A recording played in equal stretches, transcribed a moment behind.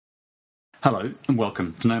Hello and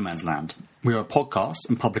welcome to No Man's Land. We are a podcast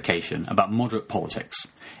and publication about moderate politics,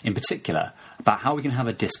 in particular about how we can have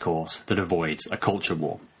a discourse that avoids a culture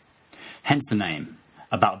war. Hence the name,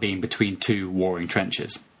 about being between two warring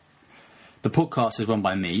trenches. The podcast is run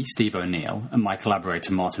by me, Steve O'Neill, and my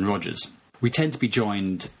collaborator Martin Rogers. We tend to be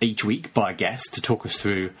joined each week by a guest to talk us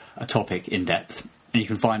through a topic in depth, and you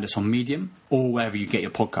can find us on Medium or wherever you get your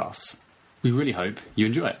podcasts. We really hope you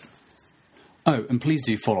enjoy it. Oh, and please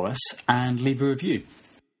do follow us and leave a review.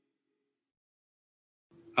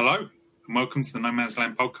 Hello, and welcome to the No Man's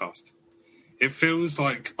Land podcast. It feels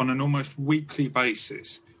like on an almost weekly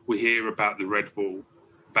basis, we hear about the Red Wall,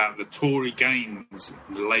 about the Tory gains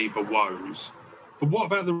and the Labour woes. But what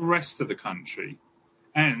about the rest of the country?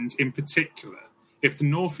 And in particular, if the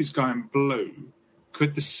North is going blue,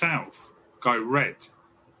 could the South go red?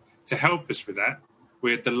 To help us with that,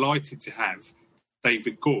 we're delighted to have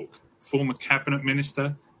David Gauke, former Cabinet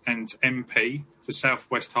Minister and MP for South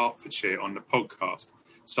West Hertfordshire, on the podcast.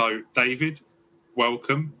 So, David,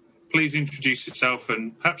 welcome. Please introduce yourself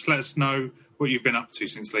and perhaps let us know what you've been up to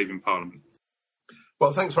since leaving Parliament.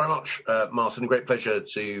 Well, thanks very much, Martin. Great pleasure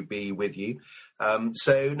to be with you. I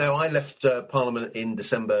left Parliament in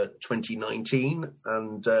December 2019,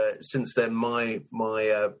 and since then my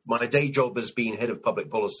day job has been head of public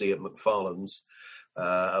policy at Macfarlane's,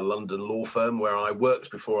 a London law firm where I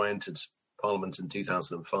worked before I entered Parliament in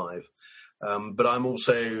 2005. But I'm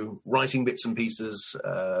also writing bits and pieces,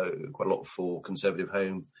 quite a lot for Conservative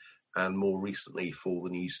Home and more recently for the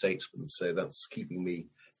New Statesman. So that's keeping me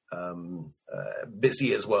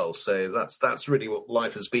busy as well. So that's really what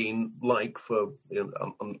life has been like for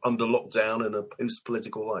under lockdown and a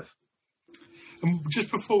post-political life. And just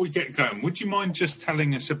before we get going, would you mind just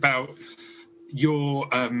telling us about your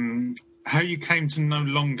how you came to no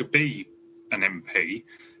longer be an MP,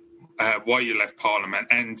 why you left Parliament,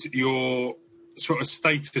 and your sort of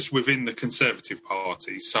status within the Conservative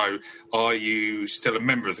Party? So are you still a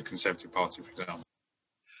member of the Conservative Party, for example?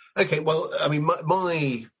 Okay, well, I mean,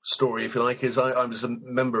 my story, if you like, is I was a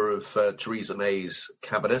member of Theresa May's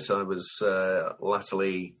cabinet. I was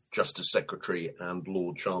latterly Justice Secretary and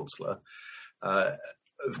Lord Chancellor.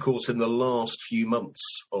 Of course, in the last few months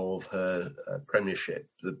of her premiership,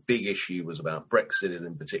 the big issue was about Brexit, and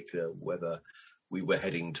in particular, whether we were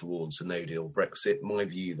heading towards a no-deal Brexit. My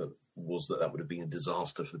view was that would have been a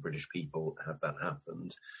disaster for the British people had that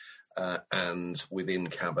happened. And within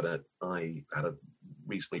Cabinet, I had a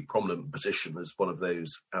reasonably prominent position as one of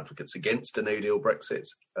those advocates against a no-deal Brexit,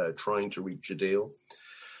 trying to reach a deal.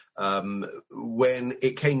 When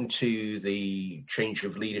it came to the change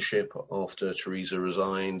of leadership after Theresa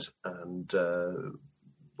resigned and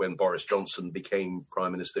when Boris Johnson became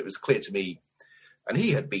Prime Minister, it was clear to me, and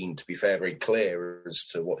he had been, to be fair, very clear as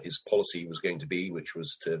to what his policy was going to be, which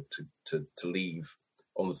was to leave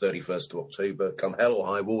on the 31st of October, come hell or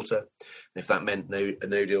high water. And if that meant a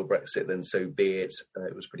no-deal Brexit, then so be it.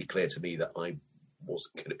 It was pretty clear to me that I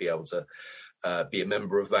wasn't going to be able to be a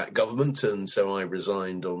member of that government, and so I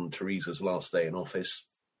resigned on Theresa's last day in office.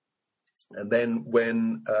 And then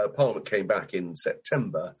when Parliament came back in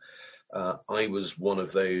September, I was one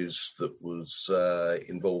of those that was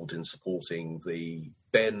involved in supporting the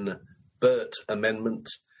Ben Burt Amendment,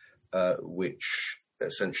 which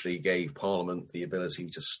essentially gave Parliament the ability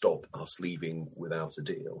to stop us leaving without a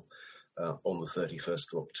deal on the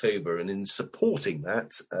 31st of October. And in supporting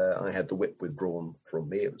that, I had the whip withdrawn from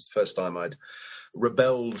me. It was the first time I'd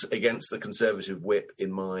rebelled against the Conservative whip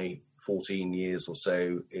in my 14 years or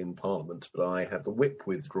so in Parliament, but I had the whip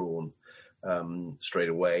withdrawn straight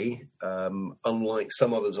away. Unlike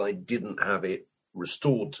some others, I didn't have it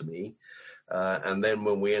restored to me. And then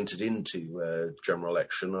when we entered into general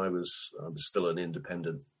election, I was still an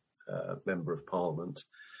independent member of Parliament.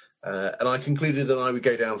 And I concluded that I would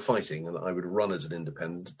go down fighting and I would run as an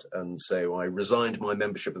independent. And so I resigned my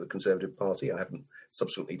membership of the Conservative Party. I haven't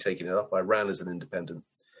subsequently taken it up. I ran as an independent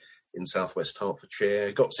in South West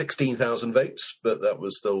Hertfordshire. Got 16,000 votes, but that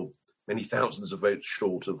was still many thousands of votes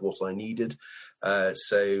short of what I needed.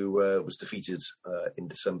 So was defeated in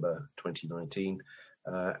December 2019.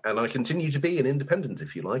 And I continue to be an independent,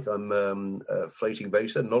 if you like. I'm a floating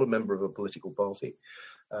voter, not a member of a political party.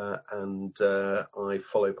 And I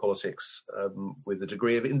follow politics with a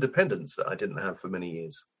degree of independence that I didn't have for many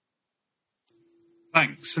years.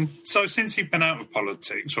 Thanks. And so since you've been out of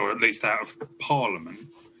politics, or at least out of Parliament,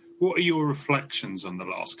 what are your reflections on the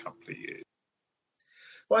last couple of years?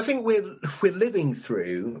 Well, I think we're living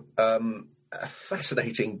through a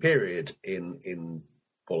fascinating period in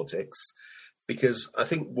politics, because I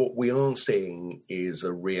think what we are seeing is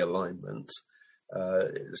a realignment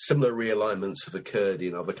Similar realignments have occurred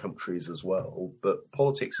in other countries as well, but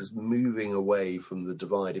politics is moving away from the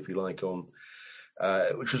divide, if you like, on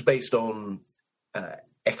which was based on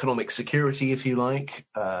economic security, if you like,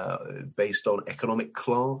 based on economic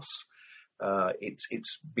class.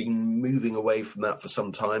 It's been moving away from that for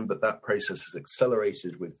some time, but that process has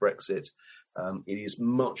accelerated with Brexit. It is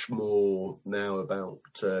much more now about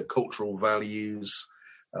cultural values.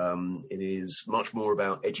 It is much more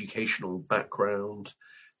about educational background.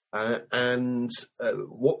 And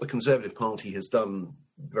what the Conservative Party has done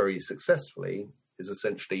very successfully is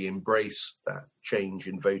essentially embrace that change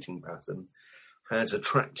in voting pattern, has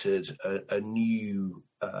attracted a new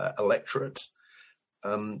electorate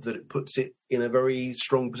that it puts it in a very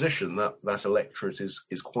strong position. That electorate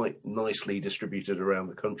is quite nicely distributed around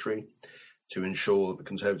the country to ensure that the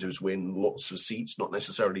Conservatives win lots of seats, not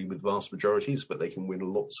necessarily with vast majorities, but they can win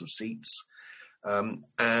lots of seats. And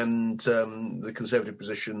the Conservative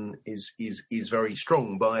position is very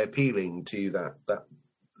strong by appealing to that,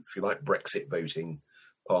 if you like, Brexit voting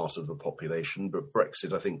part of the population. But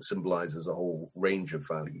Brexit, I think, symbolises a whole range of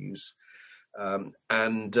values.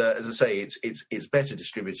 And as I say, it's better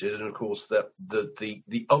distributed, and of course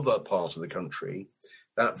the other part of the country,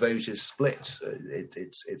 that vote is split.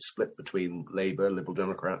 It's split between Labour, Liberal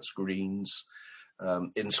Democrats, Greens.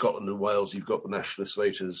 In Scotland and Wales, you've got the nationalist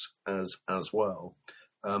voters as well.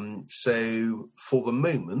 So for the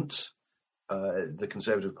moment, the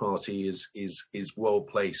Conservative Party is well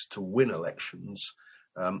placed to win elections.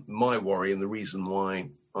 My worry, and the reason why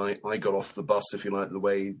I got off the bus, if you like,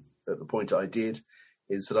 at the point I did,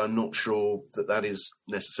 is that I'm not sure that is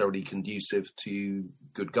necessarily conducive to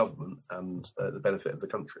good government and the benefit of the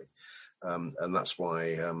country. And that's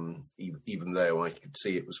why, even though I could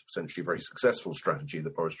see it was potentially a very successful strategy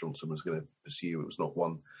that Boris Johnson was going to pursue, it was not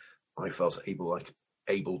one I felt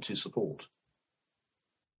able to support.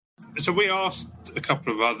 So we asked a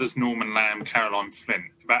couple of others, Norman Lamb, Caroline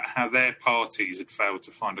Flint, about how their parties had failed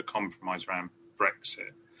to find a compromise around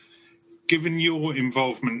Brexit. Given your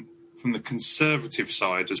involvement from the Conservative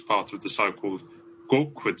side as part of the so-called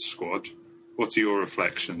Gawkwood Squad, what are your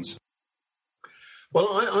reflections? Well,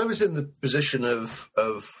 I was in the position of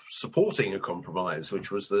supporting a compromise, which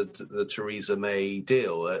was the Theresa May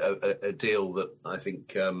deal, a deal that I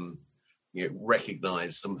think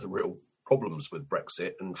recognised some of the real problems with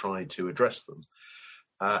Brexit and tried to address them.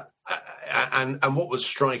 And what was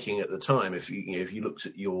striking at the time, if you looked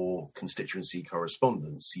at your constituency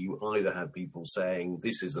correspondence, you either had people saying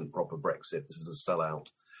this isn't proper Brexit, this is a sellout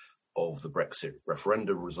of the Brexit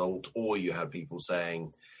referendum result, or you had people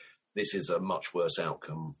saying this is a much worse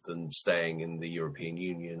outcome than staying in the European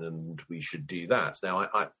Union and we should do that. Now,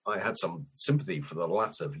 I had some sympathy for the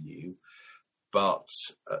latter view, but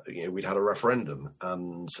we'd had a referendum,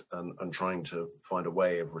 and trying to find a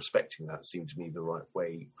way of respecting that seemed to me the right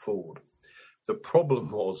way forward. The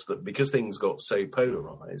problem was that because things got so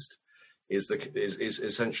polarised, is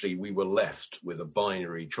essentially we were left with a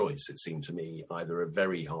binary choice. It seemed to me either a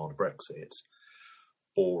very hard Brexit,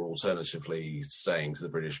 or alternatively saying to the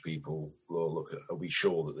British people, well, look, are we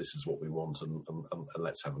sure that this is what we want, and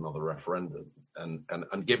let's have another referendum?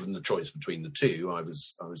 And given the choice between the two, I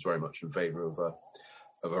was very much in favour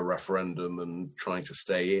of a referendum and trying to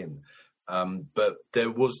stay in. But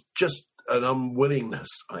there was just an unwillingness,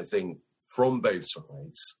 I think, from both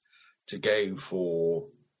sides to go for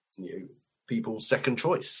people's second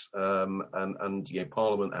choice. And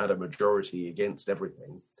Parliament had a majority against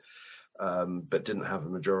everything. But didn't have a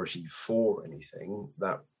majority for anything.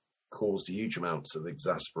 That caused huge amounts of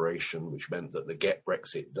exasperation, which meant that the Get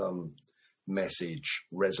Brexit Done message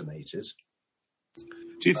resonated.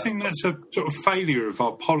 Do you think that's a sort of failure of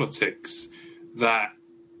our politics, that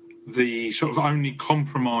the sort of only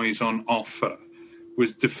compromise on offer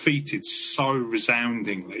was defeated so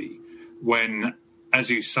resoundingly when,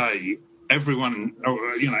 as you say, everyone,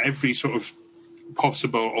 every sort of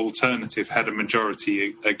possible alternative had a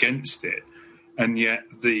majority against it, and yet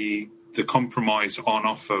the compromise on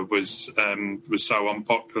offer was so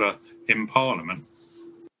unpopular in Parliament?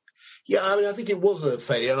 Yeah, I mean, I think it was a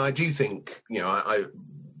failure, and I do think, I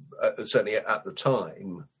certainly at the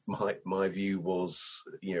time, my view was,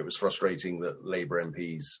 it was frustrating that Labour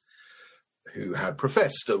MPs who had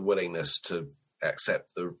professed a willingness to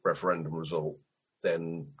accept the referendum result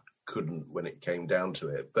then couldn't when it came down to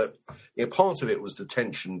it. But part of it was the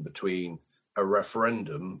tension between a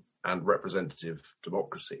referendum and representative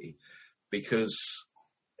democracy, because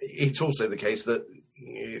it's also the case that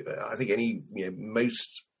I think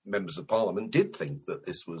most members of Parliament did think that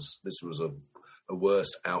this was a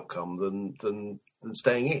worse outcome than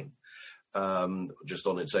staying in, just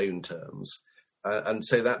on its own terms. And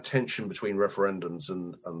so that tension between referendums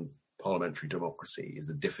and parliamentary democracy is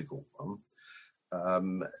a difficult one.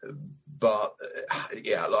 But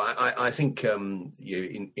I think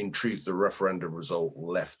in truth, the referendum result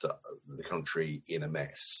left the country in a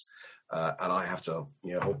mess. And I have to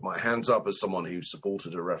hold my hands up as someone who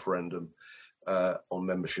supported a referendum on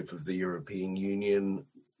membership of the European Union,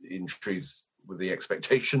 in truth, with the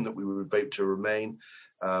expectation that we would vote to remain.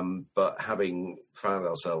 But having found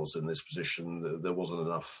ourselves in this position, there wasn't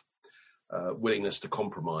enough willingness to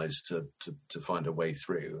compromise to find a way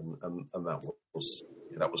through, and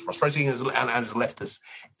that was frustrating, and has left us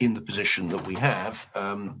in the position that we have,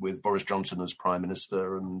 with Boris Johnson as Prime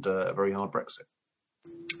Minister and a very hard Brexit.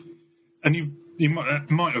 And you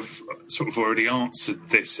might have sort of already answered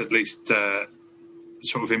this, at least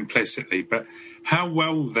sort of implicitly, but how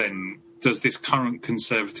well then does this current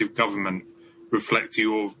Conservative government reflect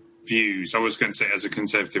your views? I was going to say as a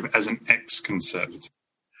Conservative, as an ex-Conservative.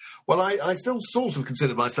 Well, I still sort of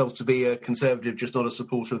consider myself to be a Conservative, just not a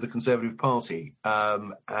supporter of the Conservative Party.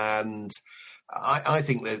 And I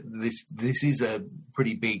think that this is a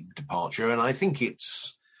pretty big departure. And I think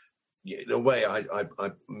it's, in a way, I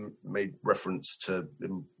made reference to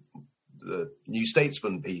the New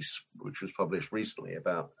Statesman piece, which was published recently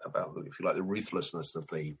about, if you like, the ruthlessness of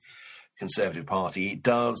the Conservative Party. It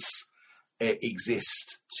does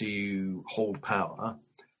exist to hold power.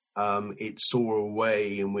 It saw a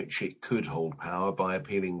way in which it could hold power by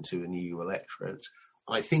appealing to a new electorate,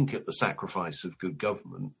 I think at the sacrifice of good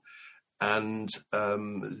government. And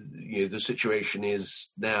the situation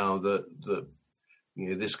is now that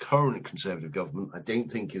this current Conservative government, I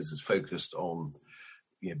don't think is as focused on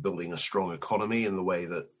building a strong economy in the way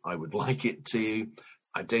that I would like it to.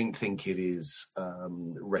 I don't think it is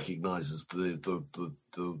recognises the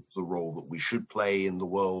role that we should play in the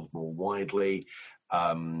world more widely.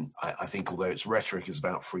 I think although its rhetoric is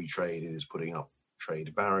about free trade, it is putting up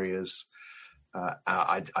trade barriers.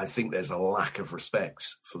 I think there's a lack of respect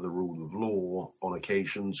for the rule of law on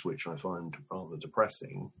occasions, which I find rather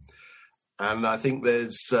depressing. And I think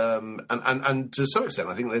there's, and to some extent,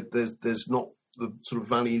 I think that there's not the sort of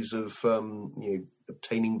values of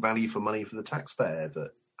obtaining value for money for the taxpayer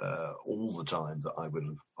that all the time that I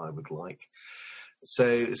would like.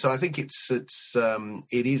 So I think it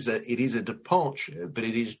is a departure, but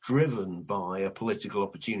it is driven by a political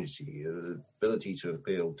opportunity, the ability to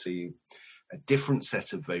appeal to a different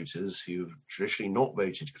set of voters who have traditionally not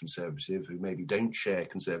voted Conservative, who maybe don't share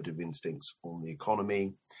Conservative instincts on the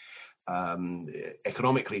economy,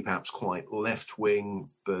 economically perhaps quite left-wing,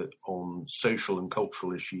 but on social and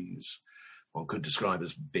cultural issues one could describe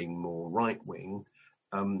as being more right-wing.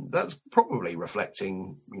 That's probably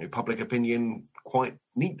reflecting public opinion quite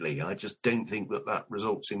neatly. I just don't think that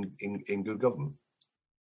results in good government.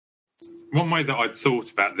 One way that I'd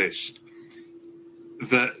thought about this,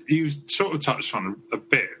 that you sort of touched on a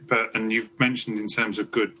bit, and you've mentioned in terms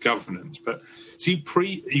of good governance, but so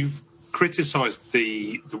you've criticised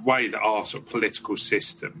the way that our sort of political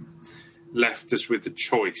system left us with the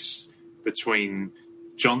choice between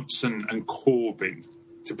Johnson and Corbyn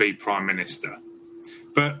to be Prime Minister.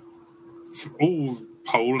 But all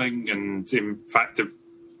polling and, in fact,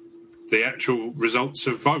 the actual results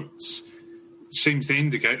of votes seems to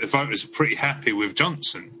indicate the voters are pretty happy with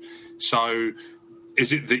Johnson. So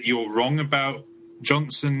is it that you're wrong about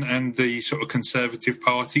Johnson and the sort of Conservative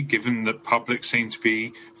Party, given that public seem to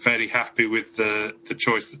be fairly happy with the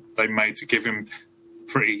choice that they made to give him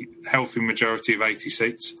pretty healthy majority of 80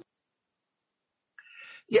 seats?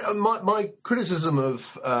 Yeah, my criticism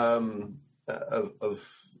of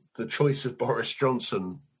the choice of Boris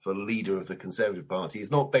Johnson for leader of the Conservative Party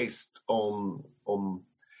is not based on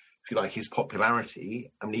if you like, his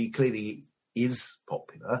popularity. I mean, he clearly is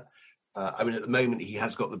popular. At the moment, he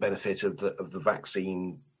has got the benefit of the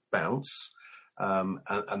vaccine bounce,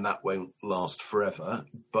 and that won't last forever.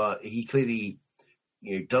 But he clearly,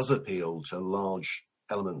 does appeal to large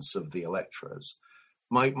elements of the electorate.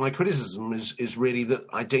 My criticism is really that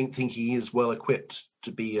I don't think he is well equipped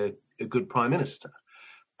to be a good Prime Minister.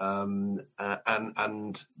 And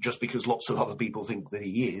just because lots of other people think that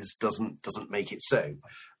he is doesn't make it so.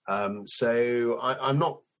 So I'm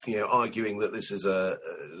not arguing that this is the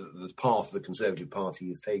path the Conservative Party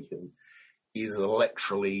has taken is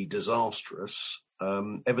electorally disastrous.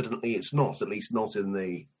 Evidently, it's not. At least not in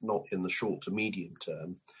the short to medium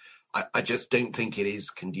term. I just don't think it is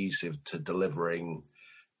conducive to delivering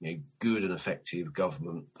good and effective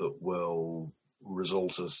government that will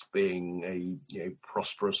result us being a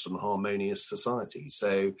prosperous and harmonious society.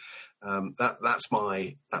 So that's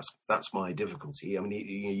my difficulty. I mean,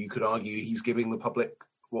 you could argue he's giving the public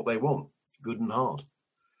what they want, good and hard.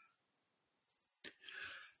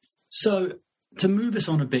 So to move us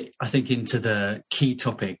on a bit, I think, into the key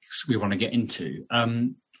topics we want to get into,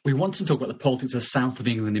 we want to talk about the politics of the south of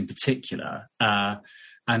England in particular,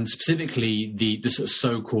 and specifically the sort of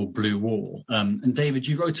so-called Blue Wall. And David,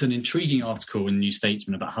 you wrote an intriguing article in the New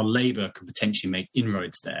Statesman about how Labour could potentially make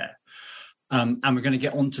inroads there. And we're going to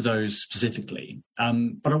get onto those specifically.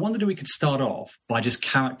 But I wondered if we could start off by just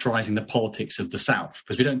characterising the politics of the South,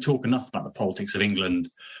 because we don't talk enough about the politics of England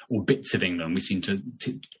or bits of England. We seem to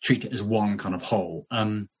treat it as one kind of whole.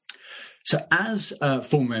 So as a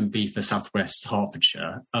former MP for South West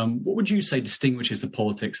Hertfordshire, what would you say distinguishes the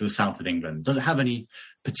politics of the South of England? Does it have any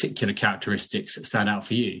particular characteristics that stand out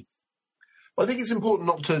for you? Well, I think it's important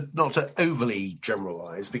not to overly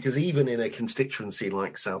generalise, because even in a constituency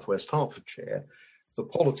like South West Hertfordshire, the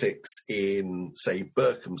politics in, say,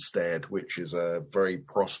 Berkhamsted, which is a very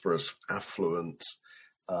prosperous, affluent,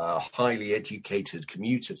 highly educated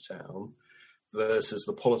commuter town, versus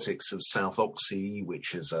the politics of South Oxley,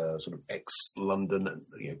 which is a sort of ex-London,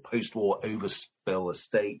 post-war overspill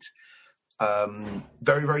estate,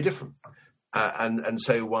 very, very different. And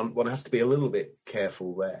so one has to be a little bit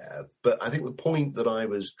careful there. But I think the point that I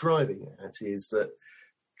was driving at is that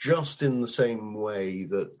just in the same way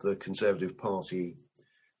that the Conservative Party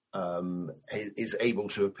is able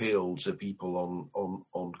to appeal to people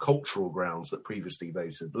on cultural grounds that previously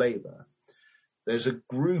voted Labour, there's a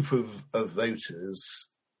group of voters,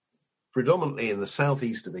 predominantly in the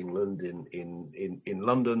southeast of England, in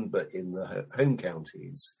London, but in the home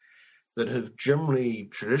counties, that have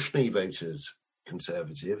traditionally voted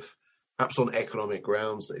Conservative, perhaps on economic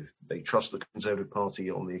grounds. They trust the Conservative Party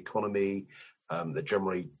on the economy. They're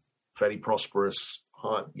generally fairly prosperous,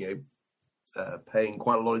 paying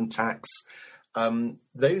quite a lot in tax.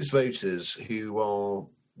 Those voters who are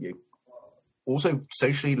also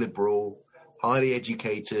socially liberal, highly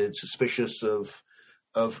educated, suspicious of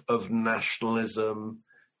nationalism,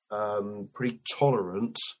 pretty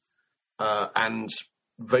tolerant, and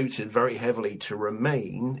voted very heavily to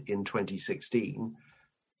remain in 2016,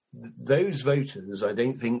 those voters, I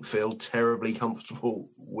don't think, feel terribly comfortable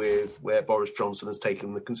with where Boris Johnson has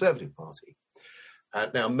taken the Conservative Party.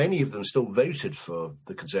 Now, many of them still voted for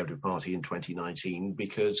the Conservative Party in 2019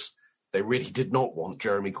 because they really did not want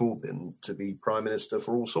Jeremy Corbyn to be Prime Minister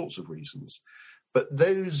for all sorts of reasons. But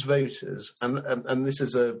those voters, and this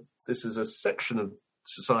is a section of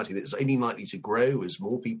society that's only likely to grow as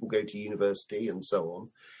more people go to university and so on,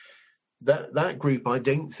 that group I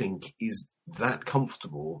don't think is that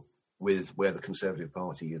comfortable with where the Conservative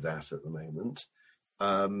Party is at the moment.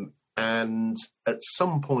 And at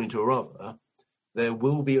some point or other, there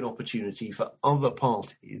will be an opportunity for other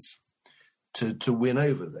parties to win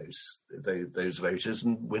over those voters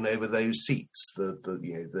and win over those seats.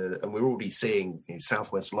 And we're already seeing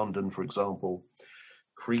South West London, for example,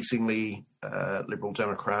 increasingly Liberal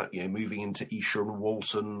Democrat, moving into Esher and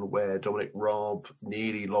Walton, where Dominic Raab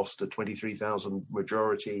nearly lost a 23,000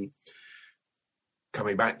 majority.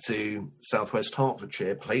 Coming back to South West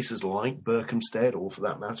Hertfordshire, places like Berkhamsted, or for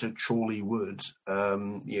that matter, Chorley Wood,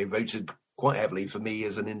 voted quite heavily for me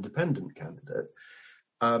as an independent candidate.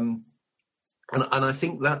 And I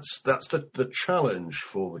think that's the challenge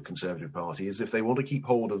for the Conservative Party, is if they want to keep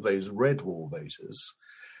hold of those red wall voters,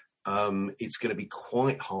 it's going to be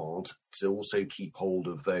quite hard to also keep hold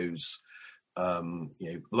of those,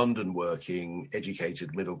 London working,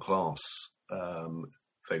 educated, middle class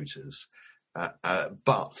voters.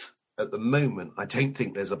 But at the moment, I don't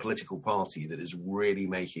think there's a political party that is really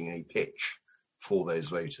making a pitch for those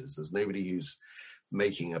voters. There's nobody who's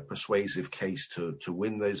making a persuasive case to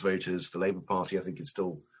win those voters. The Labour Party, I think, is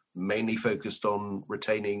still mainly focused on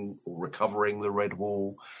retaining or recovering the red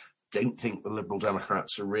wall. Don't think the Liberal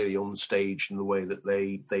Democrats are really on the stage in the way that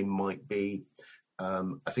they might be.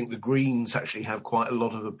 I think the Greens actually have quite a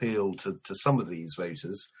lot of appeal to some of these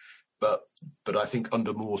voters, but I think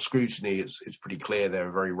under more scrutiny, it's pretty clear they're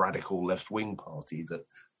a very radical left-wing party that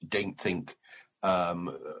don't think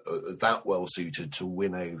that well suited to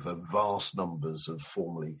win over vast numbers of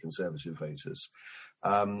formerly Conservative voters.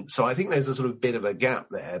 So I think there's a sort of bit of a gap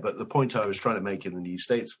there. But the point I was trying to make in the New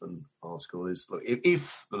Statesman article is, look,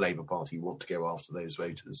 if the Labour Party want to go after those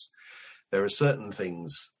voters, there are certain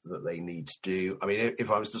things that they need to do. I mean, if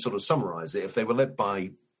I was to sort of summarise it, if they were led by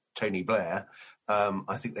Tony Blair,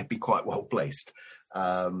 I think they'd be quite well placed.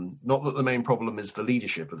 Not that the main problem is the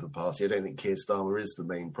leadership of the party. I don't think Keir Starmer is the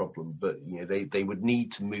main problem, but they would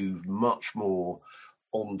need to move much more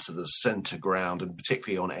onto the centre ground, and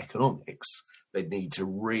particularly on economics. They'd need to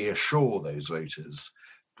reassure those voters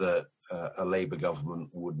that a Labour government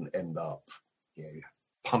wouldn't end up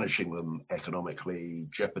punishing them economically,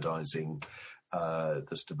 jeopardising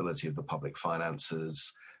the stability of the public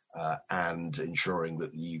finances, and ensuring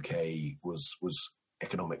that the UK was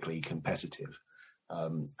economically competitive.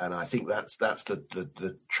 And I think that's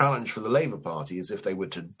the challenge for the Labour Party, is if they were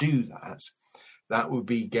to do that, that would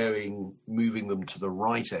be moving them to the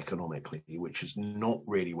right economically, which is not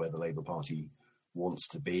really where the Labour Party wants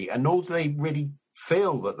to be, and nor do they really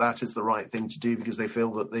feel that that is the right thing to do, because they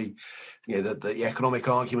feel that the economic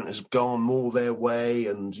argument has gone more their way,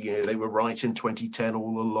 and they were right in 2010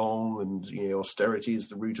 all along, and austerity is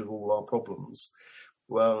the root of all our problems.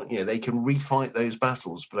 Well, they can refight those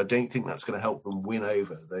battles, but I don't think that's going to help them win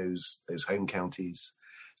over those home counties,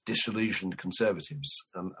 disillusioned Conservatives,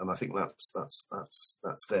 and I think that's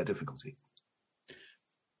their difficulty.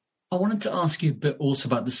 I wanted to ask you a bit also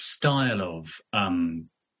about the style of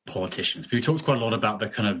politicians. We talked quite a lot about the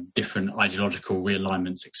kind of different ideological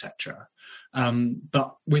realignments, etc.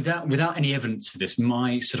 But without any evidence for this,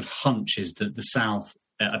 my sort of hunch is that the South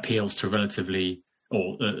appeals to relatively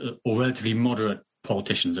moderate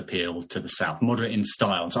politicians appeal to the South, moderate in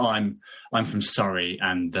style. So I'm from Surrey,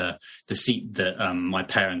 and the seat that my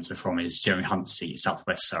parents are from is Jeremy Hunt's seat,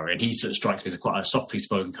 Southwest Surrey, and he sort of strikes me as quite a softly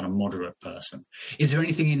spoken, kind of moderate person. Is there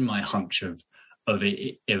anything in my hunch of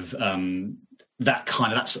that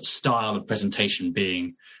sort of style of presentation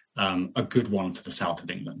being a good one for the South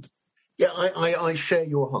of England? Yeah, I share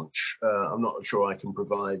your hunch. I'm not sure I can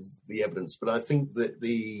provide the evidence, but I think that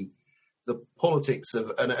the politics of,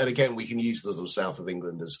 and again, we can use the South of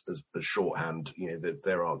England as shorthand. That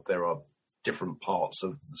there are different parts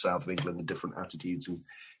of the South of England and different attitudes in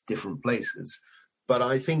different places. But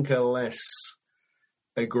I think a less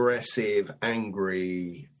aggressive,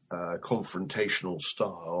 angry, confrontational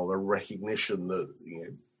style, a recognition that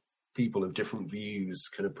people of different views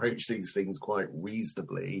can approach these things quite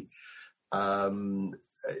reasonably,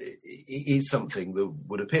 is something that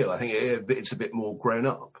would appeal. I think it's a bit more grown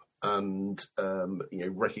up, and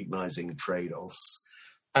recognizing trade-offs,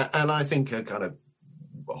 and I think a kind of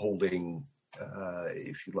holding,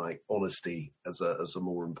 if you like, honesty as a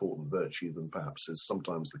more important virtue than perhaps is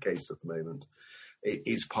sometimes the case at the moment. It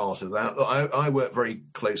is part of that. I worked very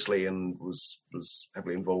closely and was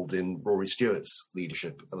heavily involved in Rory Stewart's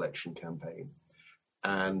leadership election campaign,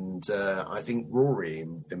 and I think Rory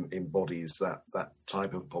embodies that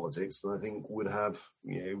type of politics, and I think would have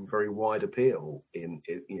very wide appeal in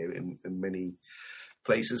many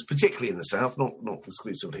places, particularly in the South, not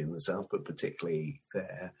exclusively in the South, but particularly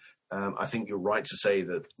there. I think you're right to say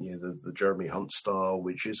that the Jeremy Hunt style,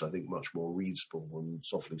 which is I think much more reasonable and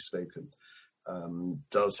softly spoken,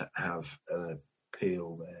 does have an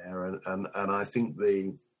appeal there, and I think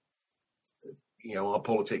our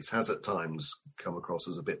politics has at times come across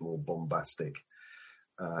as a bit more bombastic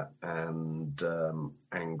and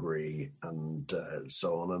angry and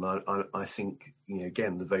so on. And I think,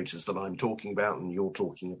 again, the voters that I'm talking about and you're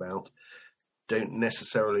talking about don't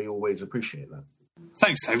necessarily always appreciate that.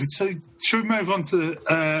 Thanks, David. So should we move on to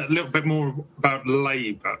a little bit more about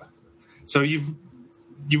Labour? So you've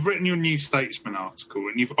written your New Statesman article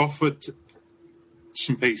and you've offered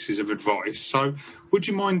some pieces of advice. So would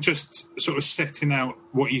you mind just sort of setting out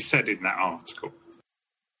what you said in that article?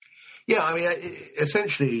 Yeah, I mean,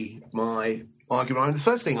 essentially my argument, the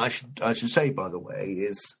first thing I should say, by the way,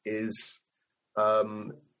 is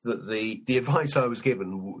that the advice I was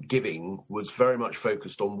giving was very much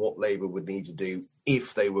focused on what Labour would need to do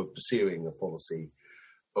if they were pursuing a policy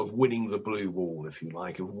of winning the blue wall, if you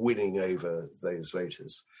like, of winning over those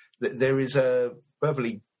voters. There is a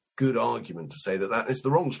perfectly good argument to say that is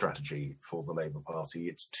the wrong strategy for the Labour Party.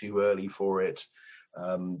 It's too early for it.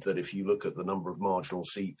 That if you look at the number of marginal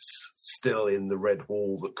seats still in the red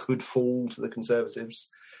wall that could fall to the Conservatives,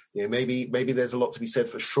 maybe there's a lot to be said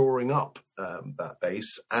for shoring up that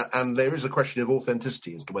base. And there is a question of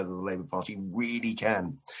authenticity as to whether the Labour Party really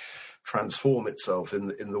can transform itself in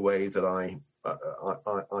the way that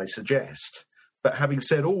I suggest. But having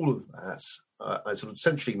said all of that, I sort of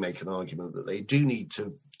essentially make an argument that they do need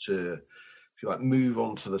to if you like, move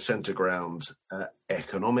on to the centre ground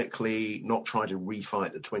economically, not try to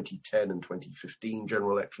refight the 2010 and 2015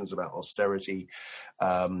 general elections about austerity,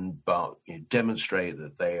 but demonstrate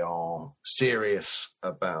that they are serious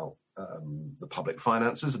about the public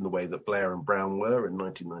finances in the way that Blair and Brown were in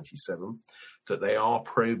 1997, that they are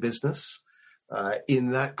pro-business.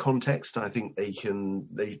 In that context, I think they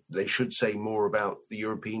should say more about the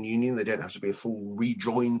European Union. They don't have to be a full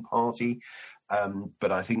rejoin party,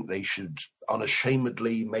 but I think they should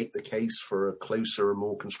unashamedly make the case for a closer and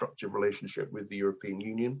more constructive relationship with the European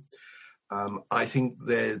Union. I think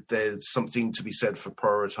there's something to be said for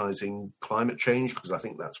prioritising climate change, because I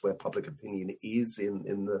think that's where public opinion is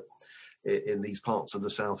in these parts of the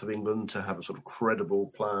south of England, to have a sort of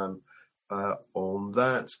credible plan on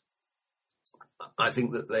that. I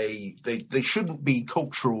think that they shouldn't be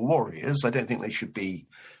cultural warriors. I don't think they should be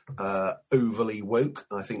overly woke.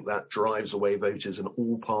 I think that drives away voters in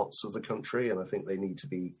all parts of the country, and I think they need to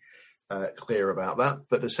be clear about that.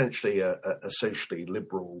 But essentially a socially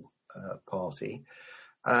liberal party.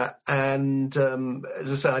 And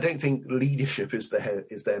as I say, I don't think leadership is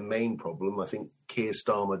their main problem. I think Keir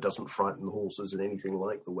Starmer doesn't frighten the horses in anything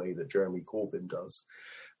like the way that Jeremy Corbyn does.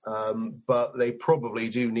 But they probably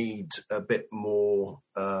do need a bit more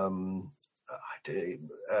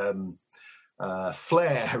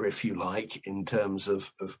flair, if you like, in terms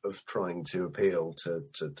of trying to appeal to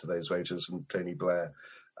those voters, and Tony Blair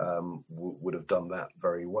would have done that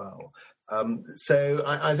very well. So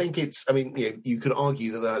I think you could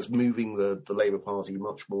argue that that's moving the Labour Party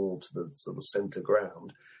much more to the sort of centre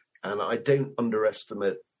ground, and I don't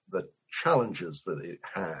underestimate the challenges that it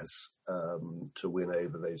has to win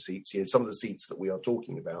over those seats. Some of the seats that we are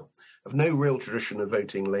talking about have no real tradition of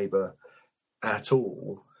voting Labour at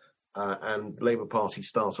all, and Labour Party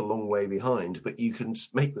start a long way behind. But you can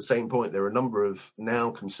make the same point. There are a number of now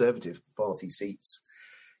Conservative Party seats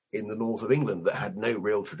in the north of England that had no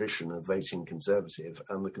real tradition of voting Conservative,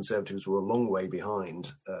 and the Conservatives were a long way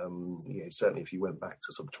behind, certainly if you went back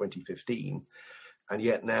to sort of 2015, and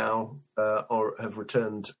yet now have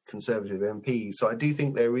returned Conservative MPs. So I do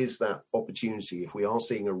think there is that opportunity if we are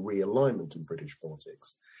seeing a realignment in British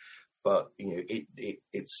politics. But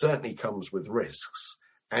it certainly comes with risks,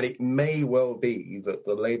 and it may well be that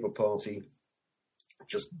the Labour Party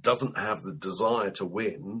just doesn't have the desire to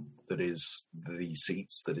win that is the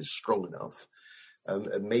seats that is strong enough,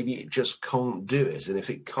 and maybe it just can't do it. And if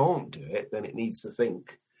it can't do it, then it needs to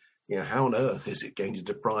think, how on earth is it going to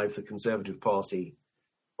deprive the Conservative Party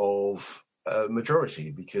of a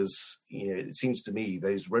majority? Because it seems to me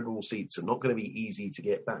those red wall seats are not going to be easy to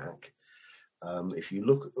get back. If you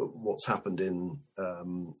look at what's happened in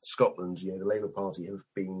Scotland, the Labour Party have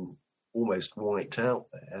been almost wiped out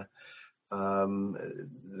there.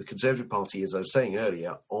 The Conservative Party, as I was saying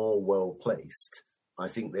earlier, are well placed. I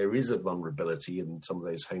think there is a vulnerability in some of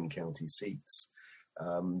those home county seats.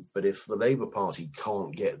 But if the Labour Party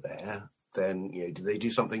can't get there, then do they do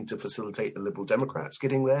something to facilitate the Liberal Democrats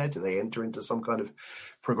getting there? Do they enter into some kind of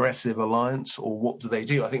progressive alliance, or what do they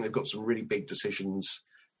do? I think they've got some really big decisions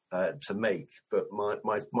to make. But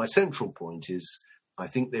my central point is, I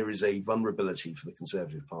think there is a vulnerability for the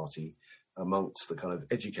Conservative Party amongst the kind of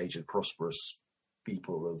educated, prosperous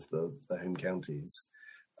people of the home counties.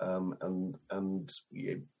 And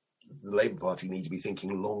the Labour Party need to be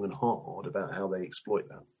thinking long and hard about how they exploit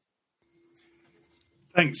that.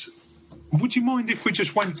 Thanks. Would you mind if we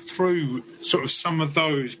just went through sort of some of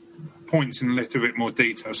those points in a little bit more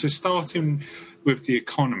detail? So starting with the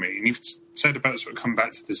economy, and you've said about sort of come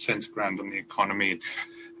back to the centre ground on the economy and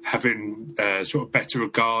having sort of better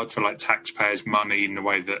regard for like taxpayers' money in the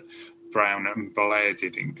way that Brown and Blair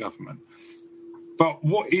did in government. But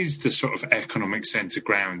what is the sort of economic centre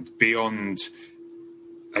ground beyond,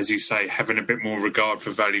 as you say, having a bit more regard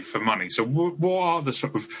for value for money? So what are the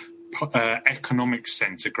sort of economic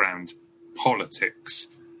centre ground politics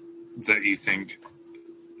that you think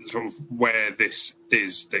sort of where this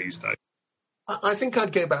is these days? I think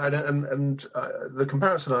I'd go back, and the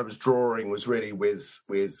comparison I was drawing was really with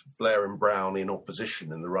Blair and Brown in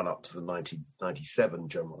opposition in the run-up to the 1997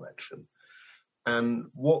 general election. And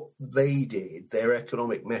what they did, their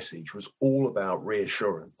economic message was all about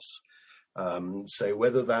reassurance. So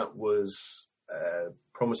whether that was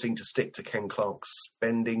promising to stick to Ken Clarke's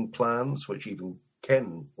spending plans, which even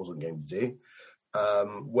Ken wasn't going to do,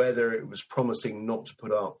 whether it was promising not to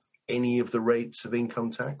put up any of the rates of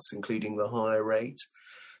income tax, including the higher rate.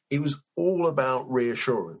 It was all about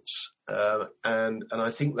reassurance, and I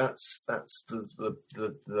think that's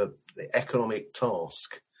the economic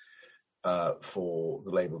task for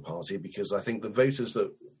the Labour Party, because I think the voters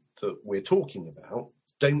that we're talking about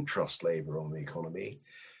don't trust Labour on the economy.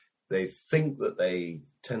 They think that they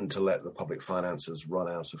tend to let the public finances run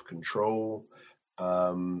out of control.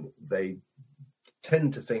 They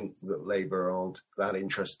tend to think that Labour aren't that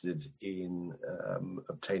interested in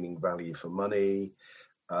obtaining value for money.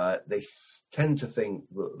 They tend to think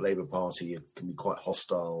that the Labour Party can be quite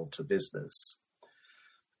hostile to business.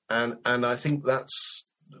 And I think that's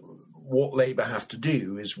what Labour have to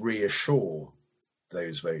do, is reassure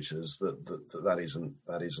those voters that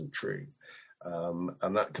isn't true.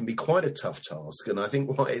 And that can be quite a tough task. And I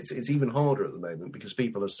think why it's even harder at the moment because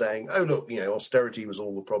people are saying, "Oh, look, austerity was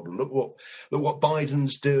all the problem. Look what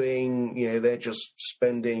Biden's doing. They're just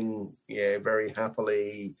spending, very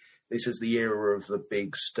happily. This is the era of the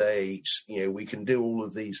big state. We can do all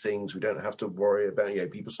of these things. We don't have to worry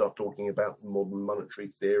about, people start talking about modern monetary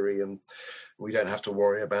theory and we don't have to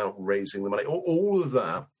worry about raising the money. All of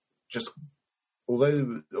that, just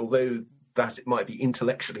although that it might be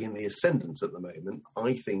intellectually in the ascendant at the moment,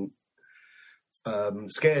 I think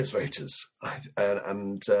scares voters.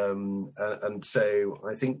 And so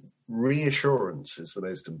I think reassurance is the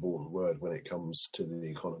most important word when it comes to the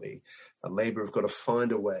economy. And Labour have got to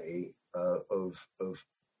find a way of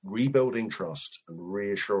rebuilding trust and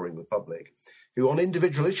reassuring the public, who on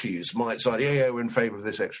individual issues might say, we're in favour of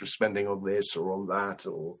this extra spending on this or on that,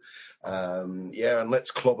 or and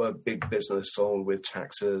let's clobber big business on with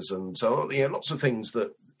taxes and so on. Lots of things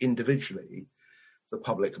that individually the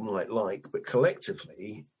public might like, but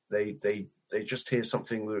collectively they just hear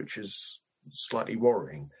something which is slightly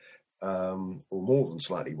worrying. Or more than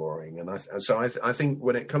slightly worrying, and I think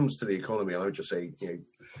when it comes to the economy, I would just say,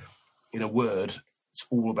 in a word, it's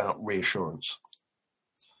all about reassurance.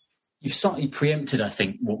 You've slightly preempted, I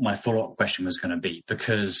think, what my follow-up question was going to be,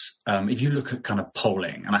 because if you look at kind of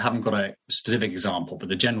polling, and I haven't got a specific example, but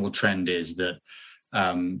the general trend is that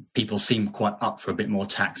people seem quite up for a bit more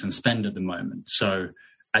tax and spend at the moment. So,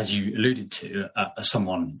 as you alluded to,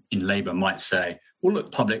 someone in Labour might say, well,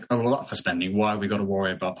 look, public are all up for spending. Why have we got to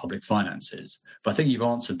worry about public finances? But I think you've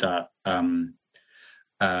answered that a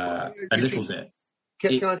little bit.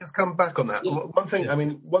 Can I just come back on that? Yeah.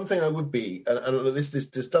 One thing I would be, and this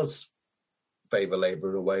does favour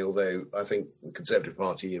Labour in a way, although I think the Conservative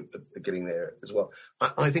Party are getting there as well.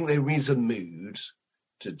 I think there is a mood,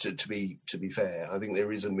 to be fair, I think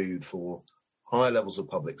there is a mood for high levels of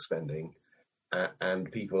public spending,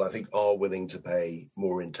 and people, I think, are willing to pay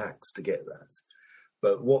more in tax to get that.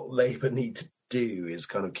 But what Labour need to do is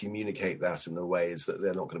kind of communicate that in a way is that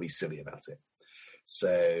they're not going to be silly about it.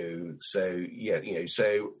 So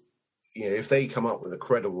if they come up with a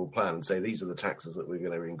credible plan and say these are the taxes that we're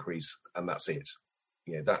going to increase and that's it,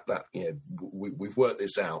 we've worked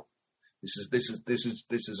this out. This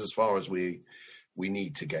is as far as we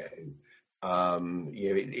need to go.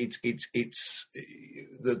 It's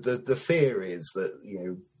the fear is that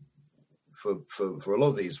for a lot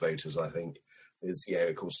of these voters, I think, is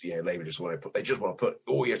of course Labour just want to put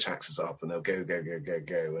all your taxes up and they'll go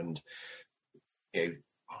and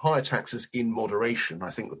higher taxes in moderation. I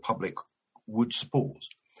think the public would support,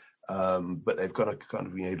 but they've got to kind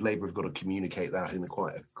of Labour have got to communicate that in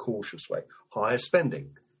quite a cautious way. Higher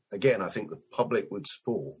spending, again, I think the public would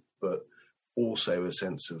support, but also a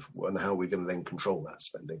sense of how we're going to then control that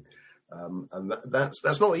spending, and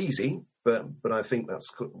that's not easy, but I think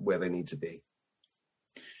that's where they need to be.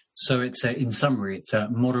 So in summary, it's a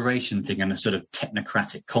moderation thing and a sort of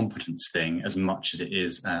technocratic competence thing as much as it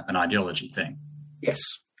is an ideology thing. Yes,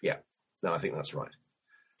 yeah, no, I think that's right,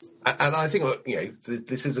 and I think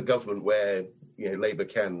this is a government where Labour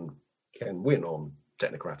can win on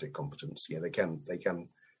technocratic competence. They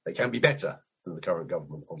can be better than the current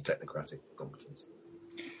government on technocratic competence.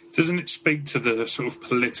 Doesn't it speak to the sort of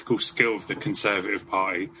political skill of the Conservative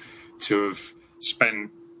Party to have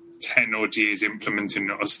spent 10 odd years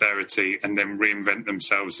implementing austerity and then reinvent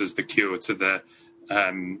themselves as the cure to their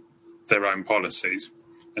own policies,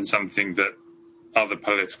 and something that other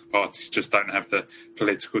political parties just don't have the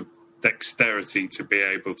political dexterity to be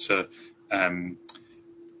able to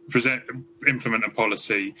implement a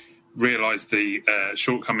policy, realise the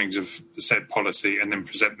shortcomings of said policy, and then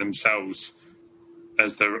present themselves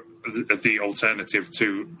as the alternative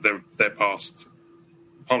to their past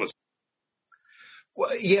policy.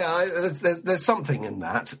 Well, yeah, there's something in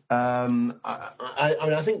that.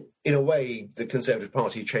 I think, in a way, the Conservative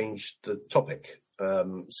Party changed the topic.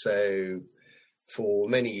 So, for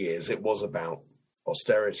many years, it was about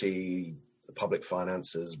austerity, the public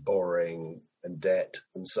finances, borrowing and debt,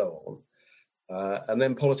 and so on. And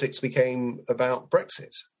then politics became about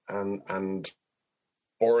Brexit, and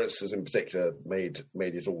Boris, has in particular, made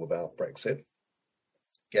it all about Brexit.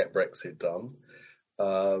 Get Brexit done.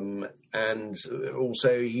 And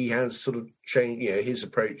also he has sort of changed, his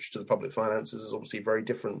approach to the public finances is obviously very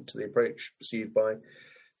different to the approach pursued by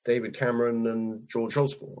David Cameron and George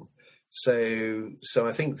Osborne. So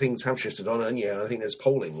I think things have shifted on, and I think there's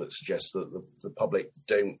polling that suggests that the public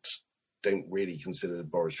don't really consider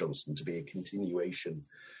Boris Johnson to be a continuation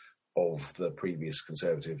of the previous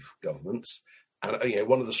Conservative governments. And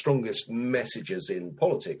one of the strongest messages in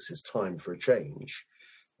politics is time for a change.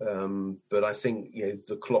 But I think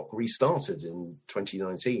the clock restarted in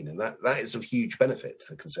 2019, and that is of huge benefit to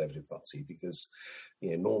the Conservative Party, because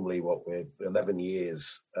normally what we're 11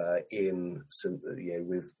 years in,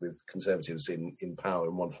 with Conservatives in power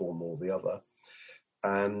in one form or the other,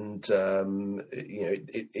 and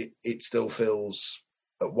it still feels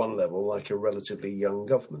at one level like a relatively young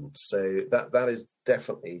government. So that is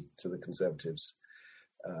definitely to the Conservatives'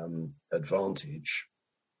 advantage.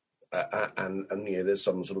 And there's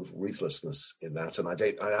some sort of ruthlessness in that, and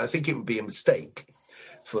I think it would be a mistake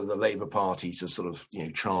for the Labour Party to sort of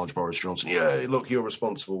charge Boris Johnson. Yeah, look, you're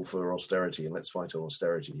responsible for austerity, and let's fight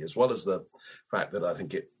austerity. As well as the fact that I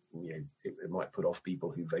think it might put off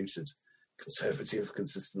people who voted Conservative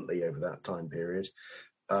consistently over that time period.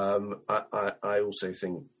 I also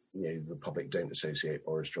think the public don't associate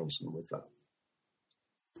Boris Johnson with that.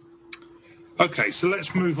 Okay, so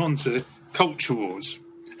let's move on to culture wars.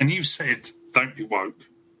 And you said, don't be woke.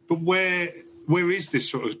 But where is this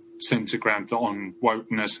sort of centre ground on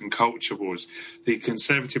wokeness and culture wars? The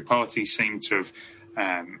Conservative Party seem to have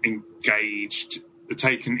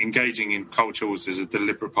engaging in culture wars as a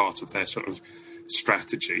deliberate part of their sort of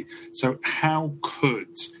strategy. So how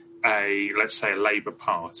could let's say a Labour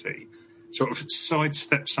Party sort of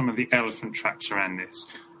sidestep some of the elephant traps around this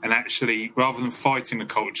and actually, rather than fighting a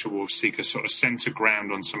culture war, seek a sort of centre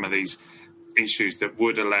ground on some of these issues that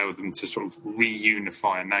would allow them to sort of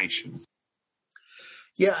reunify a nation?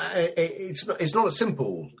 Yeah, it's not a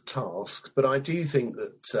simple task, but I do think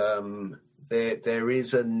that there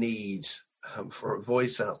is a need for a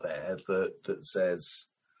voice out there that says,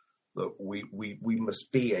 look, we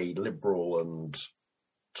must be a liberal and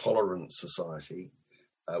tolerant society.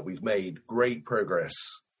 We've made great progress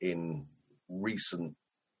in recent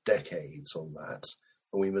decades on that,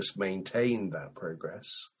 and we must maintain that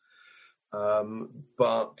progress.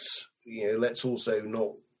 But let's also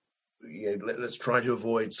not. Let's try to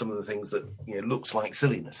avoid some of the things that looks like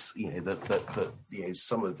silliness. That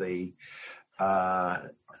some of the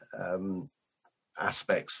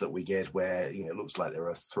aspects that we get where it looks like there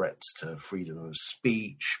are threats to freedom of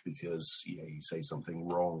speech because you say something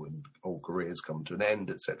wrong and all careers come to an end,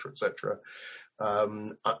 etc., etc.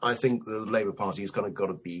 I think the Labour Party has kind of got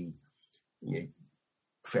to be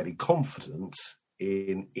fairly confident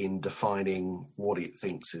in defining what it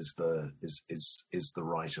thinks is the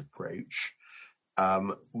right approach,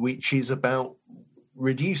 which is about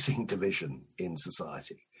reducing division in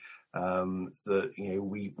society. That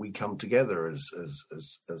we come together as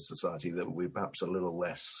society, that we're perhaps a little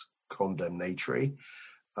less condemnatory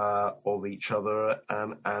of each other,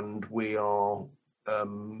 and we are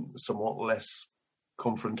somewhat less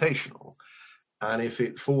confrontational. And if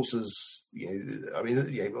it forces,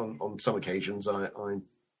 on some occasions, I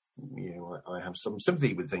have some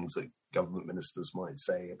sympathy with things that government ministers might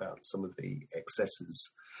say about some of the excesses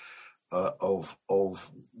of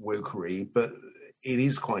wokery, but it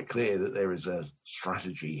is quite clear that there is a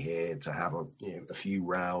strategy here to have a few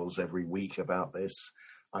rows every week about this.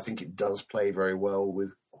 I think it does play very well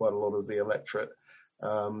with quite a lot of the electorate,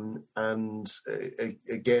 and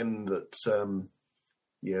again that.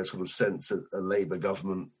 Sort of sense that a Labour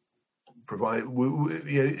government provide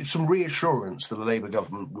some reassurance that a Labour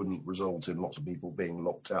government wouldn't result in lots of people being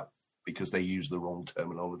locked up because they use the wrong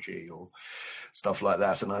terminology or stuff like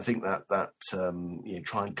that. And I think that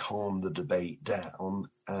try and calm the debate down,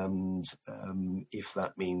 and if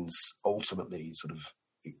that means ultimately sort of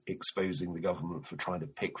exposing the government for trying to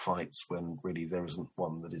pick fights when really there isn't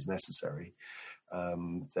one that is necessary,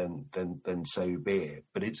 then so be it.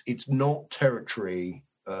 But it's not territory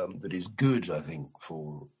that is good, I think,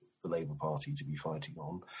 for the Labour Party to be fighting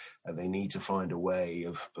on, and they need to find a way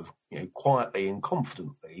of quietly and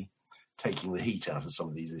confidently taking the heat out of some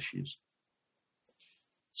of these issues.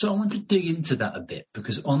 So I want to dig into that a bit,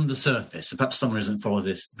 because on the surface, perhaps someone who doesn't follow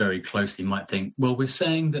this very closely might think, well, we're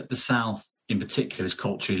saying that the South in particular is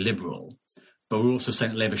culturally liberal, but we're also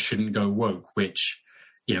saying that Labour shouldn't go woke, which,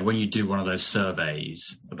 when you do one of those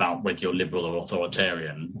surveys about whether you're liberal or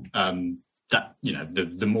authoritarian, that,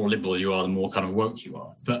 the more liberal you are, the more kind of woke you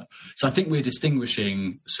are. But so I think we're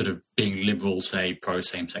distinguishing sort of being liberal, say, pro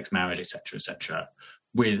same-sex marriage, etc.,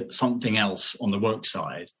 with something else on the woke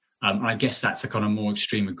side. I guess that's a kind of more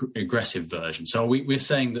extreme, aggressive version. So we're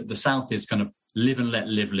saying that the South is kind of live and let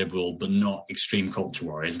live liberal, but not extreme culture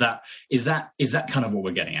war. Is that kind of what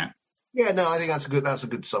we're getting at? Yeah, no, I think that's a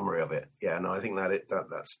good summary of it. Yeah, no, I think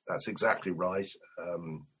that's exactly right.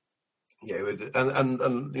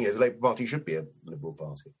 The Labour Party should be a liberal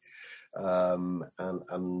party, and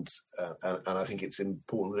I think it's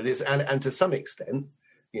important that it is. And to some extent,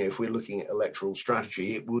 if we're looking at electoral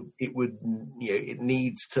strategy, it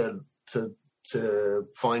needs to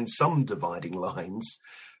find some dividing lines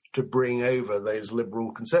to bring over those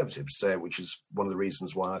liberal conservatives, which is one of the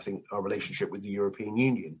reasons why I think our relationship with the European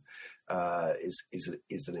Union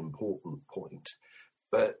is an important point.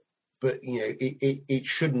 But it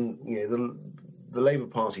shouldn't. The Labour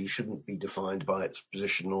Party shouldn't be defined by its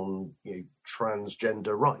position on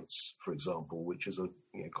transgender rights, for example, which is a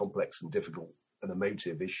complex and difficult and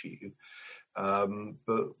emotive issue,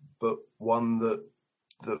 but one that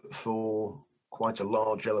for quite a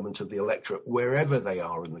large element of the electorate, wherever they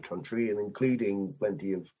are in the country, and including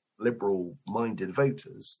plenty of liberal-minded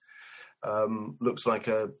voters, looks like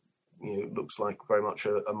very much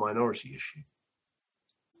a minority issue.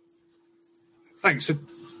 Thanks. So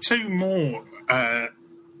two more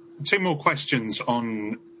questions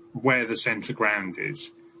on where the centre ground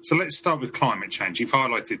is. So let's start with climate change. You've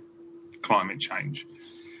highlighted climate change.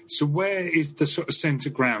 So where is the sort of centre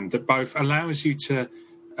ground that both allows you to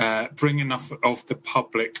bring enough of the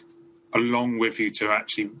public along with you to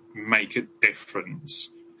actually make a difference,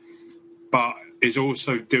 but is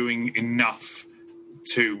also doing enough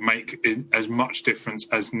to make as much difference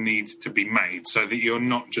as needs to be made, so that you're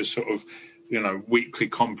not just sort of weekly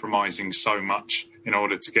compromising so much in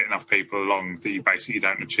order to get enough people along that you basically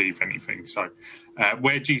don't achieve anything. So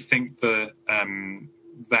where do you think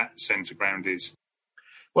that centre ground is?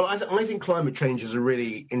 Well, I think climate change is a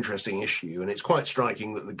really interesting issue, and it's quite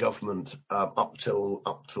striking that the government up till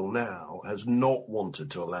now has not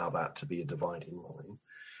wanted to allow that to be a dividing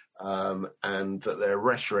line, and that their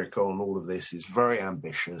rhetoric on all of this is very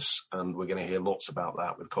ambitious, and we're going to hear lots about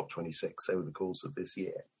that with COP26 over the course of this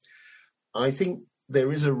year. I think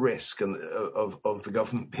there is a risk of the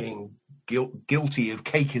government being guilty of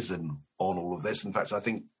cakeism on all of this. In fact, I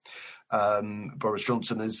think Boris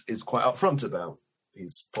Johnson is quite upfront about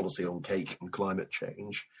his policy on cake and climate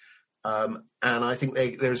change. And I think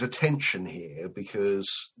there is a tension here,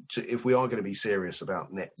 because if we are going to be serious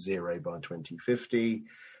about net zero by 2050,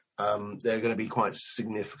 there are going to be quite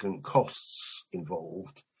significant costs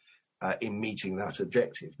involved in meeting that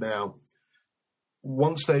objective. Now,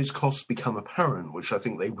 once those costs become apparent, which I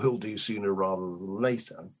think they will do sooner rather than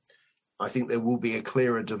later, I think there will be a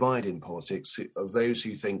clearer divide in politics of those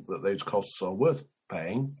who think that those costs are worth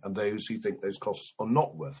paying and those who think those costs are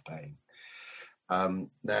not worth paying.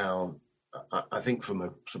 Now, I think from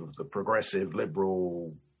a sort of the progressive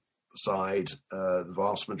liberal side, the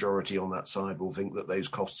vast majority on that side will think that those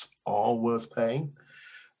costs are worth paying.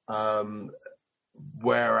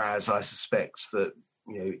 Whereas I suspect that,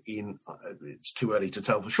 it's too early to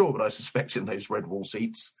tell for sure, but I suspect in those red wall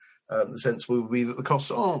seats, the sense will be that the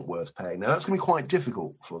costs aren't worth paying. Now, that's going to be quite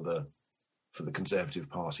difficult for the Conservative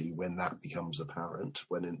Party when that becomes apparent,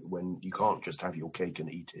 when you can't just have your cake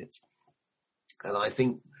and eat it. And I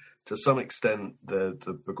think to some extent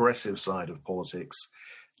the progressive side of politics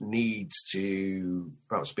needs to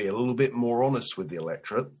perhaps be a little bit more honest with the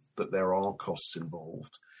electorate that there are costs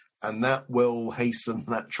involved, and that will hasten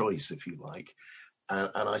that choice, if you like.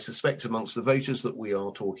 And I suspect amongst the voters that we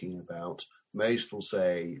are talking about, most will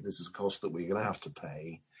say this is a cost that we're going to have to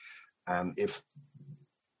pay. And if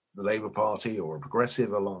the Labour Party or a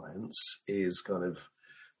progressive alliance is kind of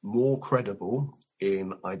more credible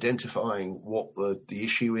in identifying what the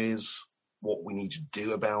issue is, what we need to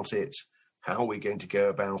do about it, how we're going to go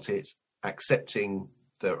about it, accepting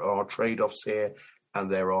there are trade-offs here and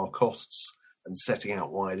there are costs, and setting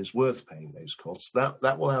out why it is worth paying those costs,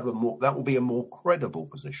 that will be a more credible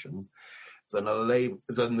position than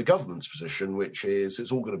the government's position, which is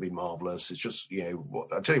it's all going to be marvellous. It's just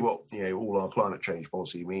I tell you what, all our climate change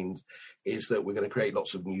policy means is that we're going to create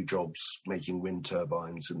lots of new jobs making wind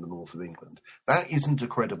turbines in the north of England. That isn't a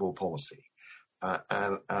credible policy,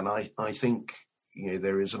 and I think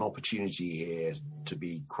there is an opportunity here to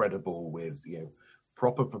be credible with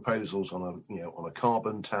proper proposals on a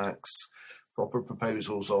carbon tax. Proper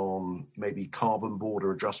proposals on maybe carbon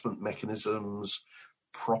border adjustment mechanisms,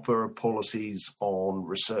 proper policies on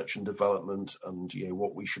research and development and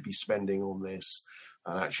what we should be spending on this,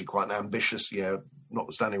 and actually quite an ambitious,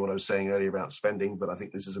 notwithstanding what I was saying earlier about spending, but I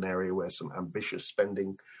think this is an area where some ambitious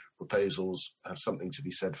spending proposals have something to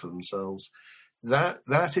be said for themselves.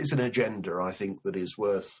 That is an agenda, I think, that is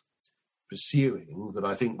worth pursuing, that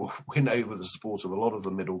I think will win over the support of a lot of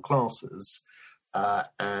the middle classes,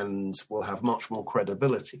 and will have much more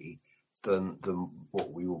credibility than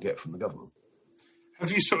what we will get from the government.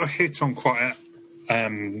 Have you sort of hit on quite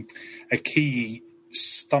a key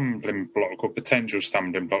stumbling block or potential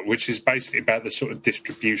stumbling block, which is basically about the sort of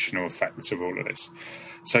distributional effects of all of this?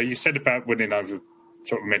 So you said about winning over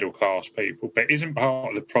sort of middle class people. But isn't part